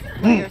left. Last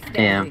player Damn.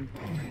 standing.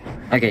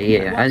 Okay,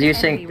 yeah, as you were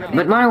saying,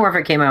 but Modern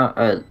Warfare came out,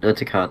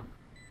 what's it called?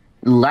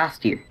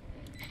 Last year.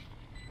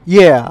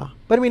 Yeah,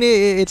 but I mean,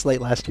 it's late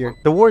last year.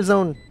 The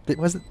Warzone,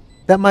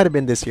 that might have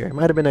been this year. It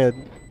might have been a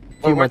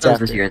few months Warzone's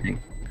after. this year, I think.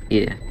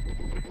 Yeah.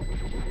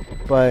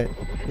 But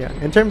yeah,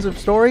 in terms of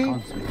story,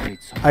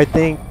 I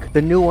think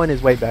the new one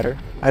is way better.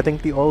 I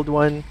think the old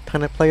one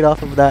kind of played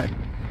off of that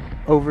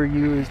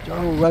overused,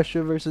 oh,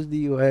 Russia versus the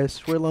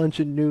US, we're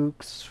launching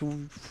nukes.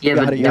 Yeah,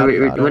 yada, but yada,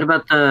 yada. what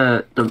about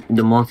the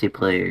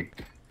multiplayer?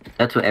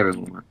 That's what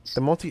everyone wants.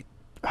 The multi...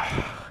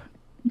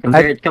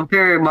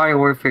 Compare Modern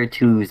Warfare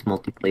 2's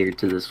multiplayer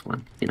to this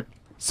one, you know.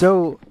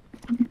 So,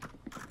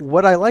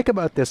 what I like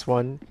about this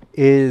one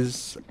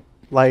is,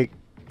 like,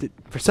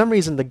 for some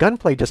reason, the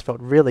gunplay just felt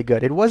really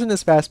good. It wasn't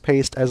as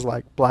fast-paced as,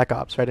 like, Black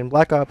Ops, right? In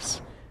Black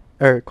Ops,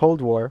 or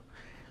Cold War,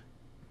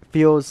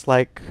 feels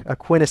like a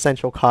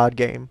quintessential COD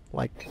game,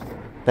 like,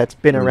 that's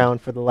been around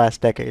for the last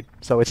decade.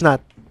 So it's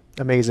not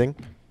amazing.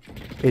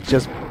 It's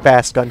just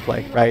fast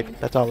gunplay, right?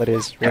 That's all it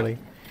is, really.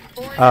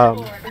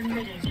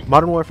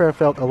 Modern Warfare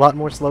felt a lot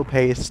more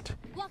slow-paced.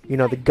 You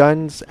know, the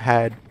guns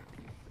had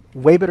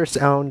way better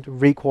sound,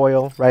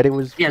 recoil, right? It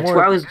was Yeah,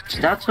 more...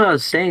 that's what I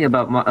was saying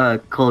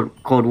about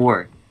Cold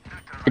War.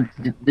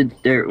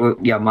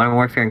 Modern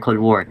Warfare and Cold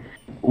War.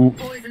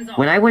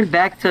 When I went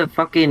back to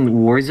fucking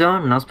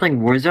Warzone, when I was playing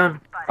Warzone,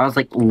 I was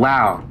like,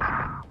 wow,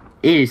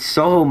 it is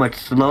so much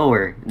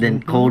slower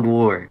than Cold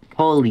War.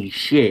 Holy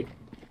shit.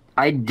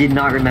 I did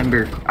not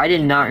remember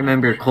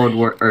Cold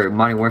War or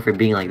Modern Warfare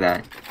being like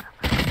that.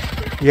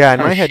 Yeah,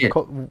 in my head, shit.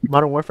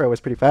 Modern Warfare was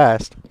pretty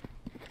fast.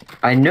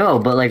 I know,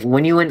 but like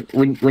when you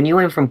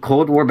went from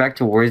Cold War back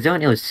to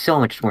Warzone, it was so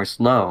much more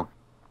slow.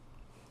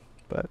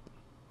 But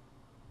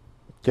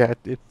yeah,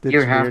 it's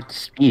You're half weird. the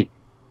speed.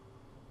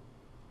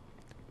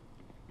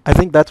 I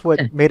think that's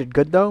what made it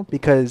good though,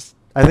 because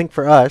I think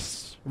for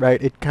us,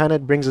 right, it kind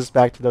of brings us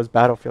back to those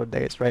Battlefield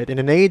days, right? In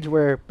an age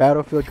where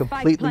Battlefield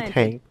completely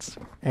tanked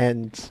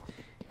and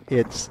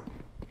it's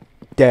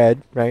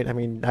dead, right? I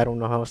mean, I don't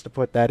know how else to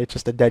put that. It's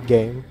just a dead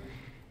game.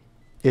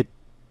 It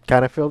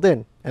kind of filled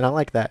in, and I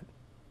like that.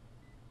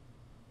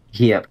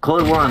 Yeah,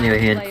 Cold War on the other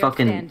hand, Player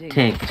fucking standing.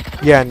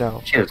 tanked. Yeah,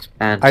 no. Shit was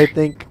bad. I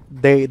think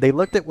they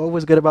looked at what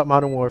was good about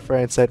Modern Warfare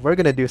and said, we're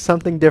gonna do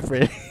something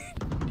different.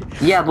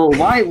 Yeah, but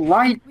why?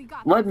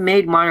 What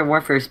made Modern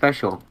Warfare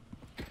special?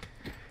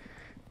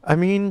 I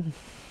mean,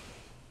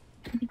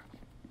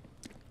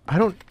 I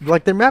don't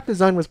like their map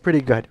design was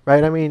pretty good,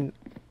 right? I mean,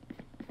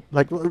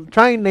 like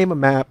try and name a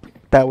map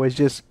that was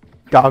just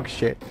dog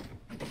shit.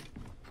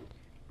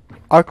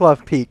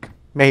 Arklov Peak,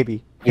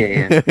 maybe.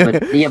 Yeah,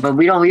 but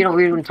we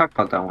don't talk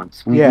about that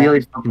once. We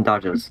always fucking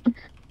dodge those.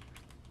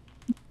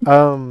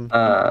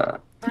 There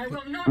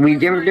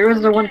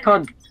was the one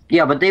called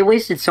but they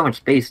wasted so much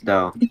space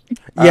though.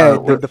 Yeah,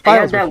 the they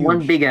files had that were one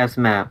huge. big ass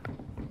map.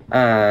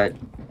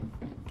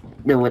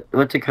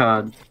 What's it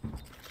called?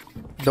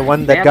 The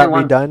one they that had got that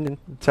one- redone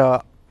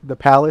to the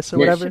palace or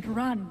Yes. whatever.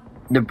 Run.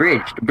 The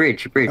bridge. Oh,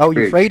 bridge.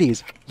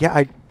 Euphrates.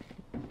 Yeah,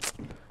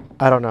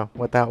 I don't know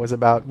what that was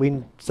about.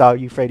 We saw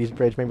Euphrates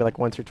Bridge maybe like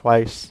once or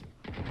twice.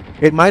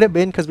 It might have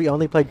been because we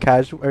only played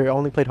casual or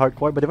only played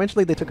hardcore, but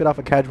eventually they took it off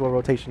a casual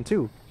rotation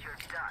too.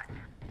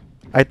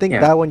 I think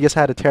Yeah. that one just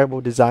had a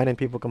terrible design and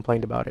people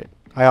complained about it.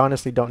 I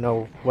honestly don't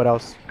know what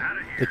else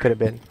it could have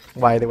been.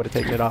 Why they would have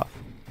taken it off.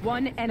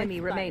 One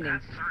enemy remaining.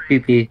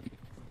 PP.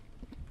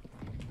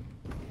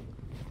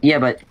 Yeah,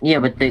 but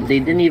they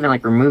didn't even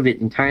like remove it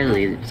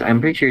entirely. I'm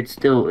pretty sure it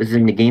still is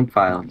in the game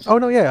files. Oh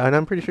no, yeah, and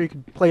I'm pretty sure you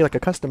could play like a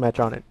custom match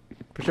on it.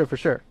 For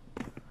sure.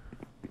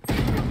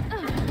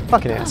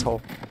 Fucking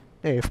asshole.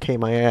 AFK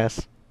my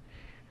ass.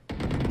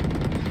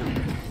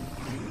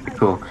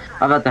 Cool.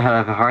 I'm about to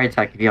have a heart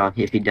attack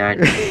if he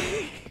died.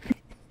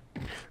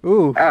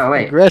 Ooh, Oh,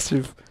 wait.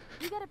 aggressive.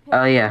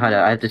 Oh yeah, hold on.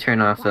 I have to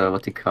turn off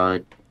what's it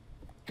called?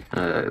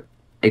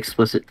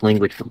 Explicit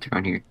language filter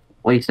on here.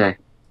 What do you say?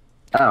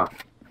 Oh,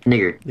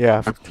 nigger.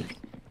 Yeah.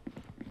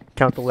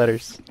 Count the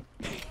letters.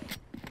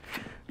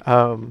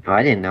 Oh,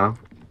 I didn't know.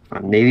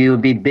 Maybe it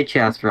would be bitch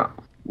ass wrong.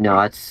 No,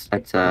 it's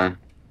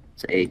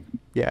A.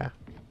 Yeah.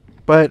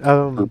 But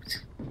Oops.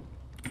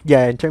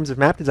 yeah, in terms of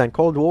map design,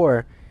 Cold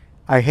War,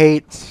 I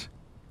hate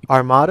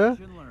Armada.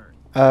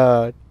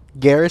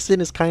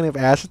 Garrison is kind of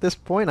ass at this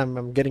point.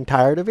 I'm getting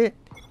tired of it.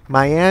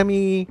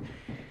 Miami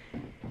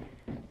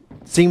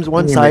seems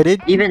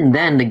one-sided. Even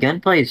then, the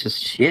gunplay is just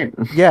shit.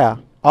 Yeah,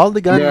 all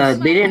the guns.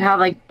 They didn't have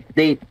like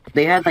they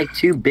had like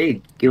too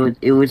big.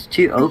 It was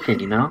too open,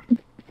 you know.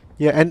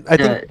 Yeah, and I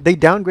think they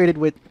downgraded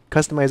with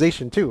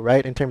customization too,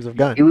 right? In terms of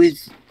guns. It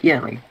was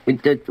like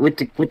with the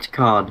what's it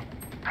called?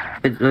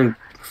 With the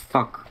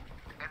fuck.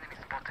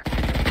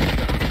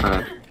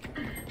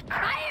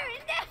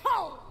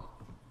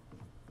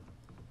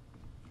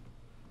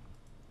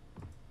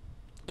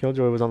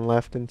 Killjoy was on the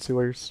left in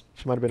sewers.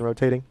 She might have been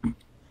rotating. Yeah,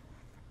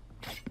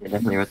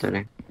 definitely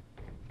rotating.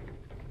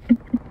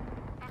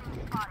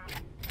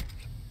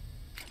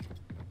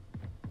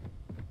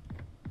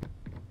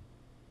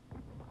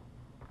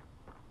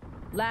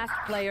 Last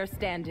player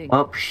standing.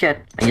 Oh shit!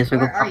 I guess we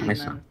go Where are fuck you,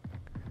 myself. man?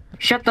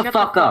 Shut the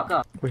fuck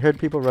up! We heard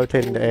people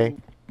rotating to A.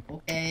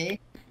 Okay.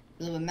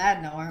 A little bit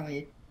mad now, aren't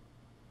we?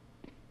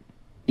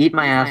 Eat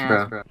my ass,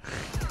 bro.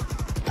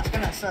 That's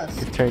kinda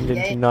sus. It turned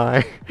Okay? into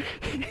 9.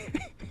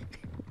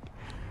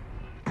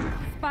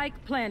 Spike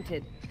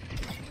planted.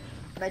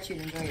 I bet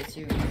you'd enjoy it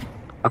too.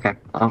 Okay.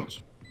 Oh,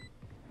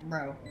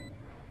 Bro.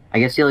 I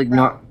guess you'll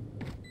ignore.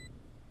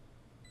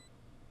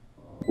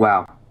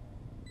 Wow.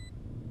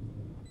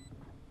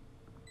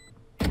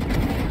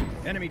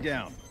 Enemy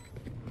down.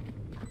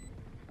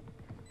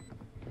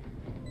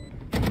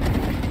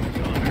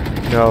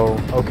 No,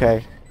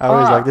 okay. I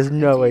was like, there's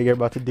no way you're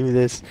about to do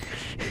this.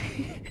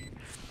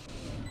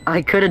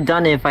 I could have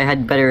done it if I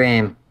had better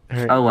aim.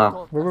 Alright. Oh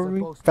well. Where were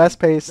we?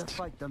 Fast-paced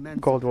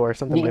Cold War,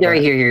 something like that.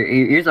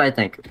 Here's what I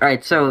think.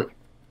 Alright, so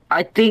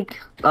I think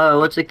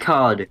what's it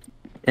called?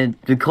 And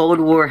the Cold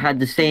War had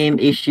the same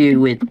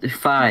issue with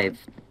 5.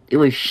 It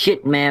was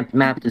shit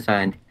map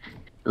design.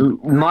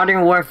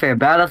 Modern Warfare,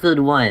 Battlefield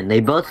 1,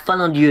 they both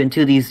funneled you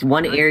into these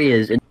one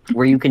areas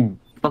where you can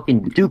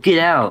fucking duke it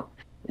out.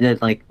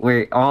 That like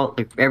where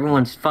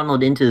everyone's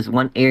funneled into this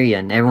one area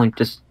and everyone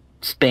just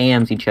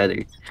spams each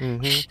other.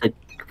 Like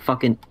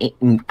fucking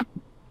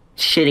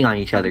shitting on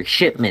each other.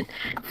 Shipment.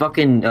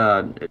 Fucking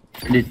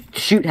the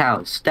shoot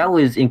house. That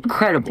was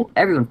incredible.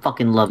 Everyone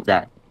fucking loved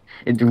that.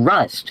 It's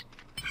Rust.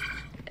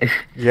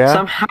 Yeah.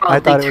 Somehow I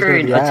they thought it was gonna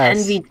turned be a ass.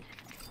 10v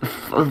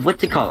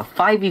what's it called? A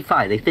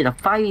 5v5. They fit a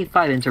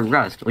 5v5 into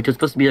Rust, which was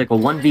supposed to be like a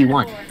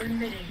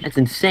 1v1. That's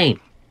insane.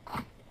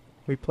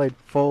 We played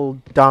full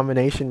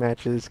domination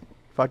matches.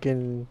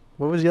 Fucking,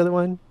 what was the other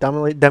one?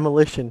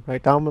 Demolition,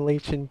 right?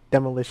 Demolition.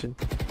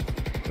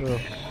 Ugh.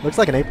 Looks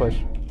like an A push.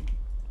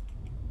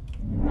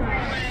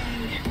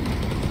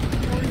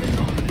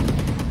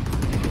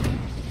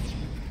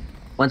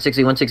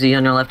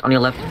 $160 on your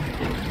left.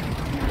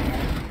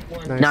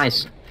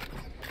 Nice.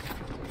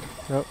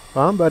 Oh,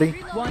 bomb, buddy.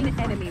 One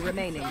enemy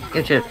remaining.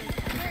 Good shit.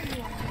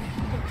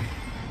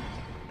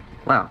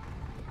 Wow.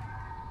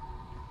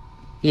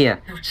 Yeah,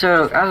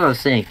 so as I was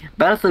saying,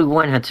 Battlefield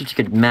 1 had such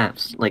good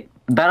maps. Like,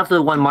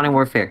 Battlefield 1 Modern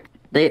Warfare,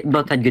 they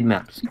both had good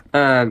maps.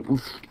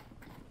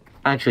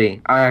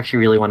 Actually, I actually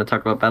really want to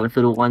talk about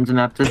Battlefield 1's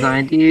map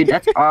design, dude.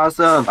 That's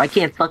awesome. I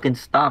can't fucking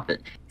stop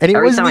it. And it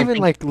Every wasn't time I even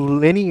think- like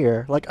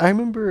linear. Like I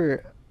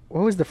remember,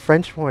 what was the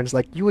French ones?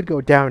 Like you would go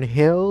down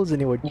hills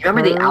and it would. You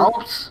remember the curve.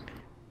 Alps?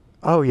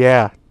 Oh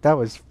yeah, that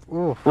was.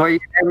 Oof. Where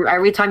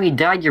every time you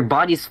died, your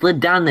body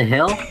slid down the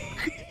hill?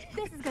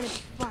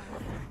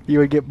 You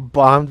would get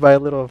bombed by a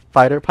little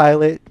fighter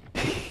pilot.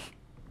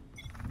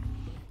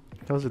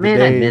 Those are the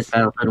Man, I days. miss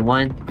Battlefield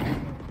 1.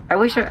 I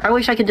wish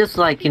I could just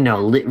like, you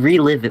know,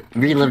 relive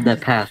that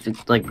past.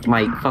 It's like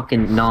my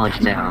fucking knowledge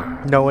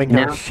now. Knowing You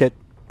how know? shit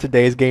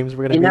today's games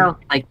were gonna You be. know,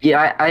 like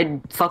yeah,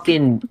 I'd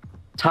fucking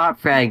top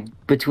frag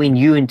between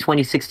you and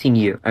 2016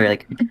 you, or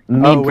like me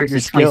Oh, with your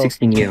versus skill.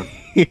 2016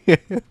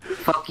 you.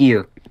 Fuck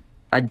you.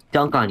 I'd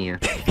dunk on you.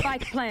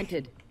 Spike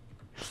planted.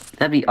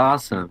 That'd be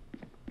awesome.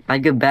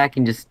 I'd go back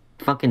and just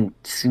fucking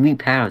sweep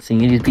past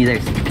and you'd just be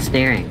there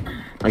staring.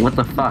 Like, what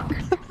the fuck?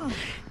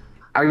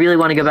 I really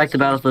want to go back to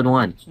Battlefield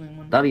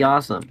 1. That'd be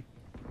awesome.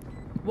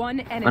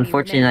 One enemy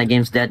Unfortunately, that remaining.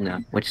 game's dead now,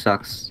 which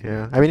sucks.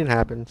 Yeah, I mean it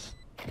happens.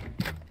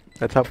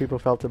 That's how people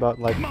felt about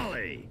like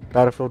Molly.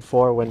 Battlefield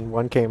 4 when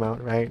 1 came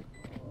out, right?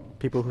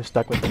 People who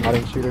stuck with the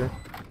modern shooter.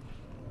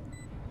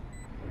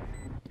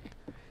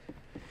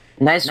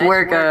 Nice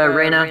work,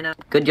 Reyna.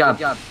 Good job.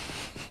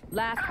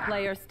 Last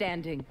player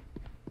standing.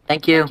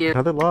 Thank you.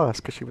 Another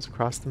loss because she was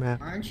across the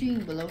map. Aren't you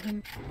below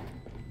him?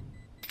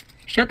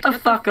 Shut the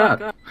fuck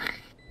up.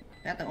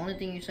 Is that the only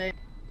thing you say?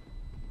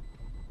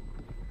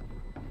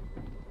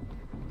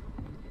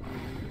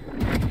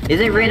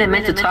 Isn't Reyna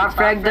meant to top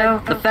frag though?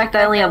 The fact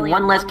I only have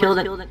one less kill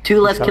than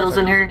 2 less kills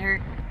than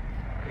her,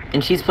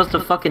 and she's supposed to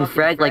fucking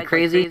frag like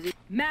crazy?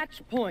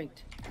 Match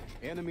point.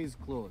 Enemies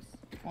close.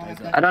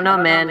 I don't know,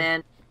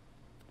 man.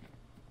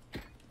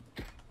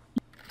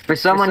 For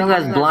someone who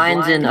has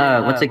blinds and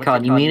what's it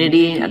called,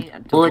 immunity,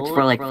 and bullets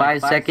for like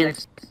 5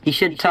 seconds, he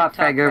should top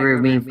frag over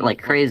me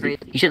like crazy.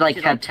 He should like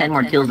have 10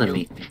 more kills than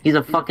me. He's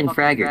a fucking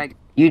fragger.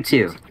 You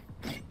too.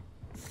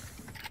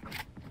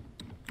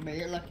 But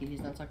you're lucky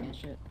he's not talking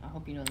shit. I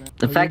hope you know that.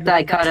 The fact that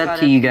I caught up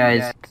to you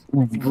guys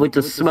with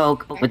the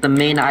smoke, with the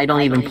main I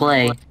don't even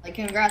play. Like,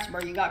 congrats, bro.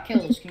 You got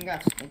kills.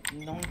 Congrats. Like,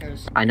 no one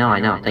cares. I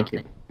know. Thank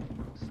you.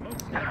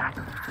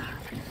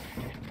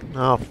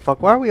 Oh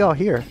fuck! Why are we all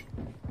here?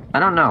 I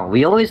don't know.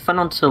 We always go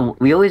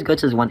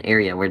to this one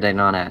area where they're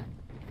not at.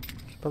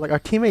 But like our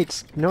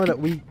teammates know that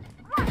we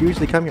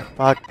usually come here.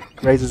 Fuck!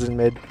 Raises in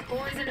mid.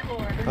 Poison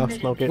orb I'll emitting.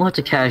 smoke it. Well, it's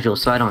a casual,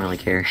 so I don't really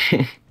care.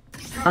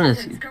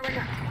 Honestly. Toxins going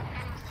up.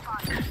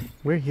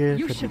 We're here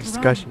You for the should run.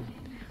 discussion.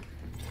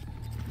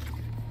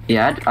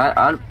 Yeah,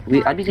 I'd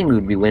be thinking we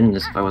would be winning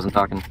this if I wasn't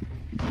talking.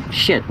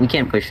 Shit, we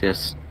can't push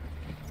this.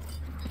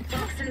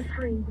 Toxin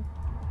free.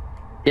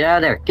 Get out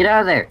of there! Get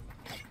out of there!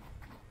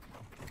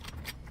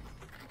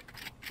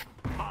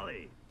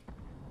 Molly.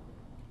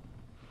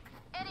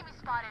 Enemy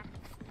spotted.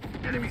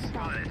 Enemy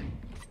spotted.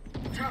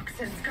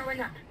 Toxins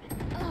going up.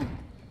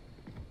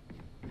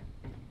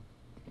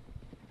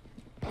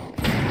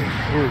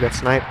 Ooh, got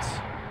sniped.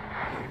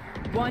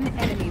 One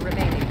enemy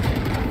remaining.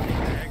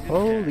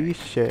 Holy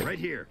shit! Right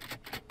here.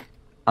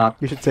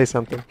 You should say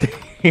something.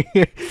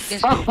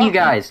 Fuck you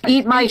guys!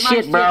 Eat my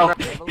shit, bro!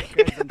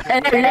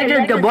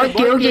 The boy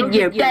killed you!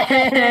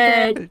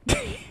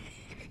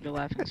 You're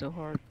laughing so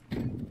hard.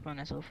 Find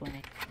that so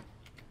funny.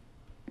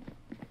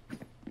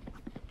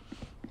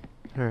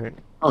 Alright,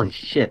 Holy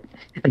shit.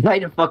 I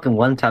might have fucking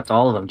one-tapped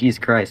all of them, Jesus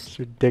Christ. it's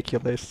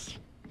ridiculous.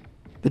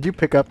 Did you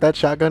pick up that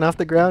shotgun off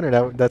the ground,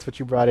 or that's what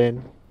you brought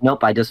in?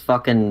 Nope, I just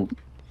fucking...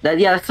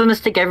 yeah, that's the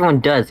mistake everyone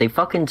does. They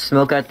fucking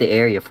smoke out the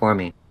area for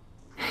me.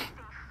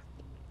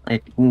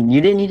 Like,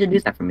 you didn't need to do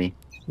that for me.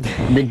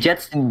 The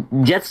Jet's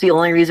the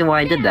only reason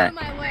why I did that.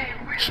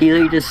 She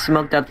literally just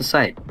smoked out the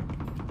site.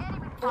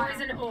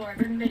 Poison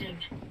orb emitting.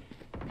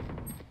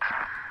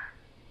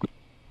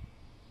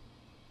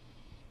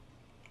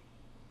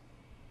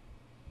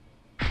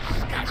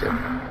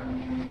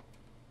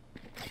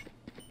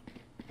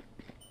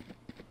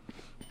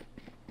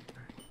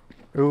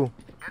 Ooh,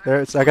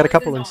 there's. I got a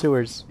couple in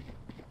sewers.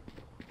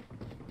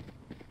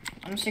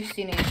 I'm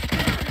 16 age.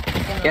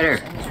 Get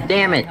her.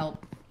 Damn it.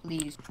 Help,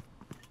 please.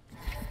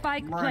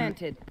 Spike Run.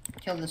 planted.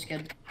 Kill this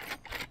kid.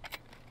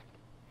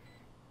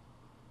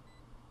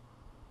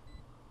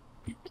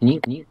 Can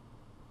you?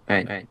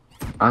 Alright.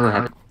 I'll go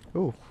have it.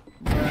 Ooh,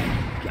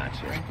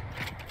 Gotcha.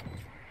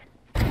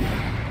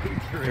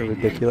 they're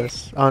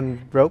ridiculous. On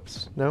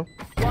ropes? No.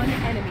 One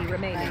enemy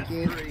remaining. Thank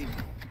you.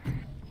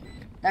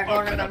 That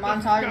going in the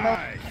montage, bro?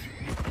 Skies.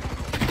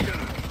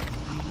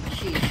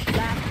 Sheesh.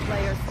 Last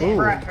player Ooh, standing.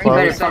 Bruh, close,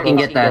 better fucking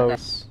close, get that.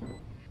 close.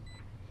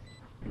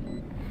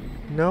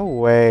 No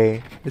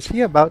way. Is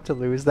he about to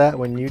lose that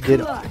when you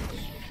did?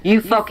 You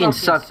fucking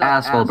suck,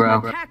 asshole,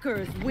 bro.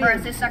 Hackers Bro, it's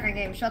win. this sucker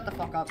game. Shut the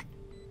fuck up.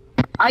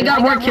 I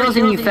got more kills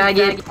than you,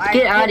 faggot.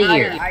 Get out of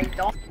here. I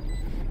don't.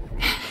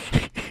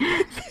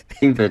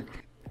 Stupid.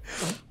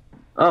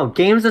 Oh,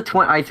 games of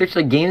 20. I searched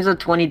the games of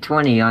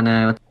 2020 on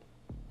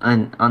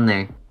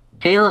there.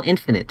 Halo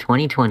Infinite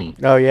 2020.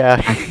 Oh yeah,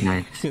 That's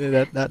nice.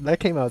 that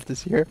came out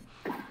this year.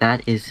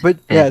 That is. But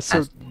yeah,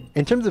 so fantastic.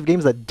 in terms of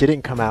games that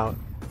didn't come out,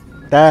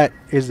 that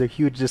is a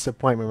huge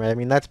disappointment, right? I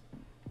mean, that's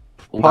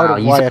part Wow,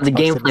 of you why saw the Xbox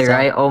didn't gameplay, sell.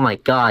 right? Oh my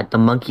god, the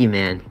monkey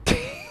man.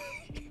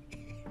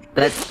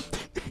 that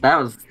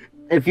was.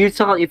 If you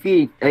told,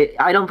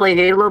 I don't play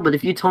Halo, but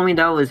if you told me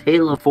that was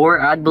Halo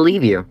 4, I'd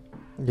believe you.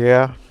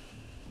 Yeah.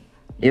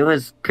 It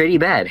was pretty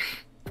bad.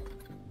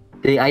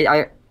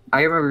 I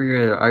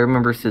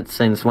remember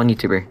saying this one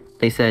YouTuber.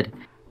 They said,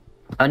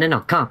 "Oh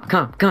no, comp."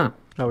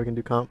 Oh, we can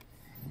do comp.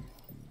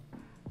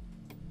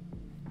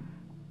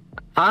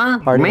 Huh?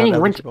 Party Remaining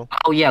not win. eligible.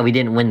 Oh yeah, we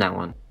didn't win that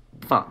one.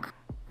 Fuck.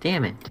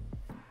 Damn it.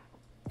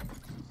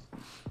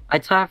 I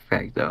top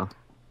fragged though.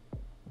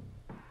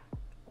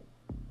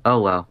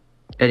 Oh well.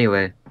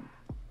 Anyway.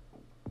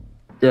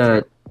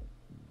 That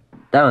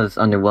was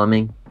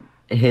underwhelming.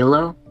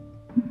 Halo?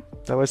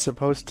 That was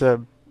supposed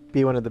to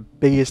be one of the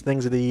biggest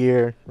things of the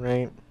year,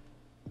 right?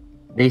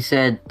 They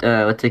said,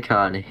 what's it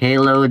called?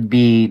 Halo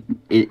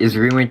is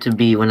rumored to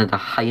be one of the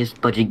highest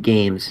budget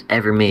games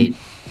ever made.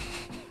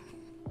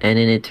 And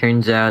then it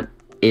turns out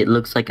it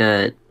looks like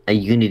a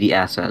Unity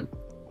asset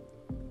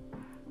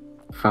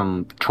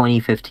from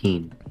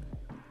 2015.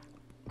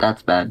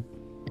 That's bad.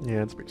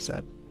 Yeah, it's pretty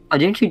sad. Oh,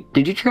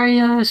 did you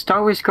try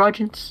Star Wars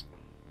Squadrons?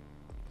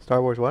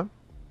 Star Wars what?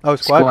 Oh,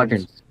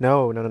 Squadrons.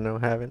 No,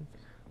 haven't.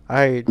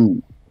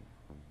 Ooh.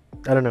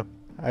 I don't know.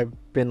 I've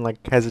been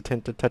like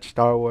hesitant to touch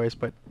Star Wars,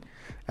 but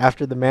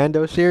after the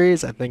Mando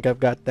series, I think I've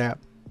got that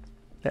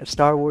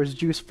Star Wars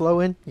juice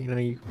flowing. You know,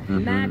 you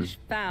Match want to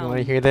found.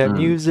 hear that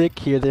music,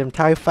 hear them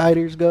TIE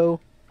fighters go.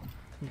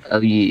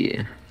 Oh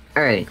yeah.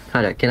 Alright,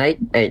 hold on.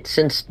 Alright,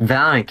 since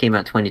Valorant came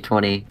out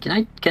 2020,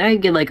 can I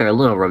give like a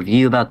little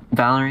review about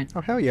Valorant?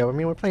 Oh hell yeah! I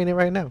mean, we're playing it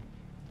right now.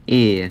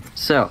 Yeah.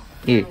 So,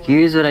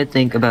 here's what I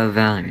think about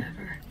Valorant.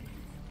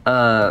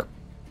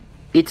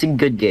 It's a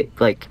good game.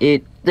 Like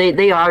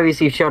they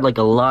obviously showed like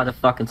a lot of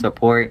fucking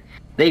support.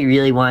 They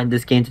really wanted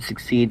this game to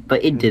succeed,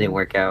 but it didn't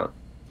work out.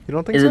 You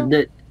don't think so?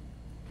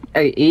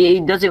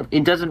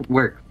 It doesn't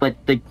work. But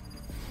the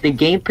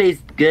gameplay's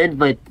good,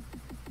 but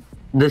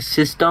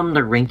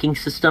the ranking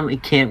system,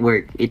 it can't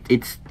work.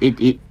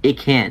 It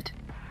can't.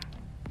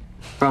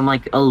 From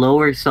like a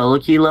lower solo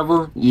queue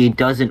level, it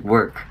doesn't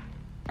work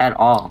at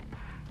all.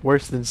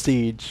 Worse than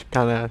Siege,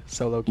 kind of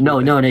solo queue. No,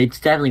 thing. it's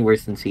definitely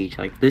worse than Siege.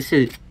 Like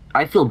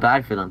I feel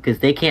bad for them because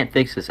they can't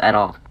fix this at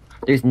all.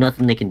 There's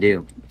nothing they can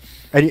do.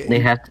 They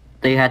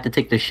have to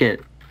take the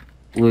shit.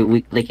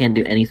 They can't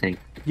do anything.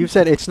 You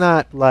said it's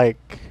not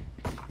like,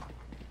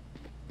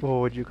 what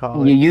would you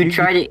call it? You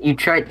try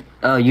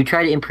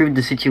to improve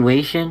the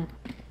situation.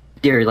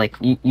 There, like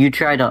you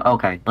try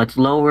to let's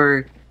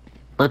lower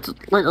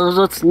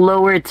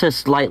it to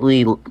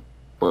slightly.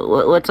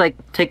 Let's like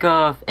take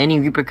off any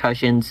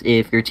repercussions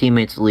if your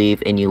teammates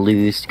leave and you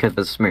lose because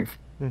of Smurf.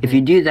 If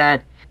you do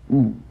that,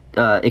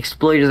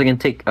 exploiters are gonna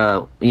take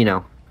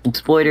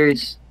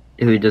exploiters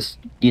who just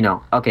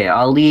okay,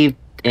 I'll leave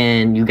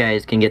and you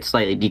guys can get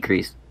slightly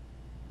decreased.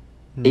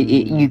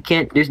 You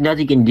can't. There's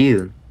nothing you can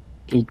do.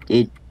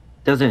 It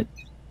doesn't.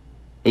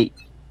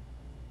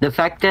 The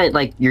fact that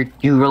like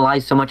you rely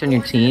so much on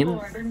your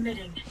team,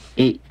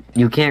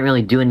 you can't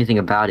really do anything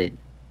about it.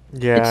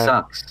 Yeah, it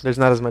sucks. There's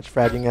not as much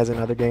fragging as in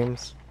other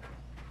games.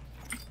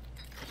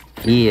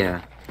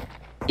 Yeah.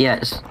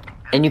 Yes.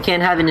 And you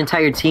can't have an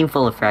entire team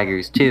full of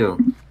fraggers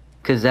too,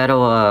 cause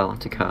that'll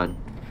what's it called?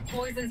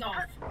 Poison's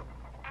off.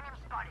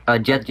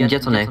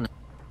 Jets on A.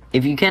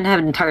 If you can't have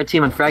an entire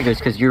team on fraggers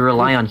because you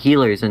rely on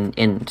healers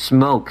and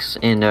smokes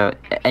and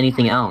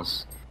anything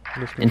else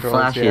and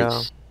flashes,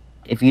 yeah.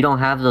 If you don't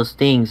have those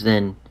things,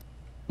 then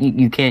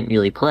you can't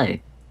really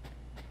play.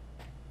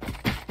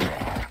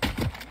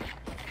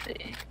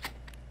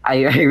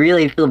 I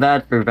really feel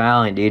bad for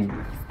Valorant, dude.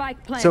 Spike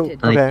So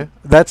planted. okay,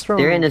 that's from.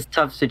 They're in this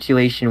tough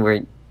situation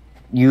where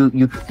you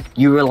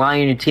rely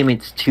on your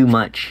teammates too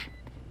much.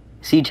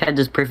 Siege had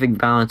this perfect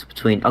balance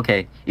between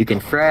you can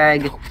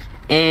frag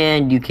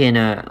and you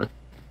can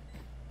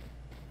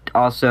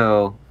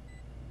also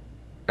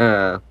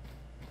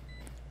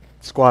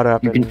squad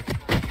up you and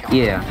can,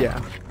 yeah.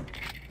 yeah.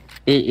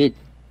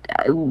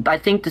 I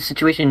think the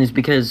situation is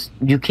because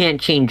you can't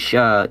change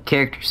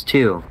characters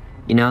too.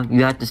 You know,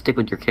 you have to stick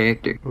with your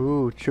character.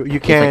 Ooh, true. You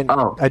can't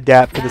like,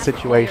 adapt to the Last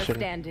player situation.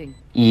 standing.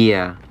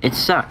 Yeah, it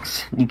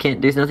sucks. You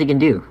can't. There's nothing you can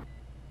do.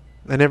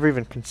 I never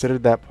even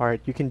considered that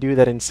part. You can do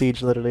that in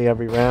Siege literally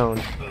every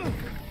round.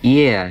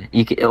 Yeah,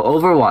 you can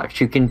Overwatch.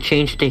 You can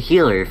change to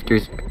healer if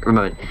there's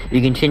remote. You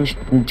can change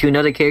to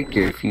another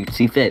character if you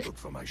see fit.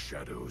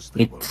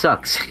 It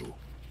sucks.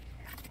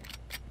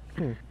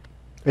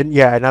 And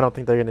yeah, and I don't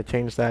think they're gonna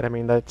change that. I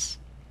mean, that's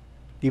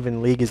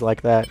even League is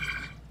like that.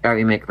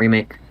 Alright,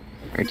 remake.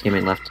 Our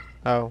teammate left.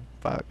 Oh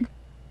fuck.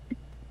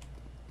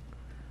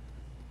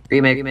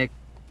 Remake.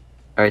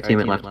 Alright,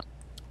 teammate left.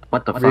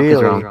 What the fuck Really?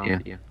 is wrong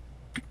with you?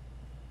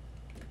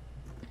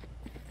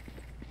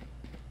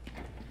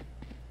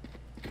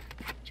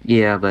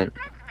 Yeah, but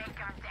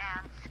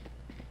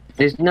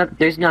there's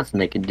nothing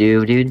they can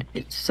do, dude.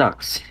 It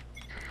sucks.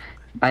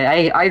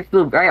 I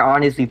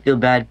honestly feel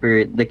bad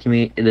for the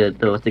community,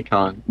 the what's it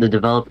called, the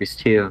developers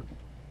too.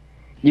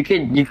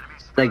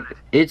 Like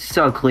it's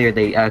so clear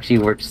they actually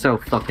worked so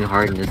fucking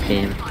hard in this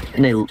game,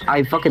 and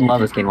I fucking love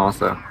this game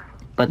also,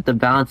 but the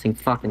balancing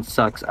fucking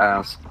sucks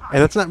ass.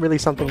 And that's not really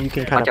something you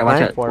can kind of Watch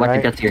plan out, for, watch right?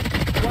 it gets here.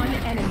 One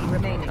enemy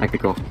remaining. I could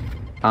go.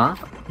 Huh?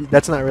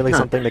 That's not really No.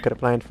 something they could have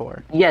planned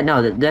for. Yeah,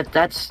 no,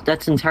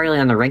 that's entirely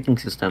on the ranking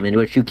system, in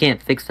which you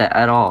can't fix that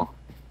at all.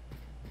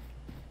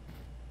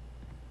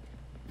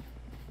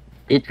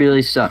 It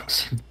really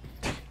sucks.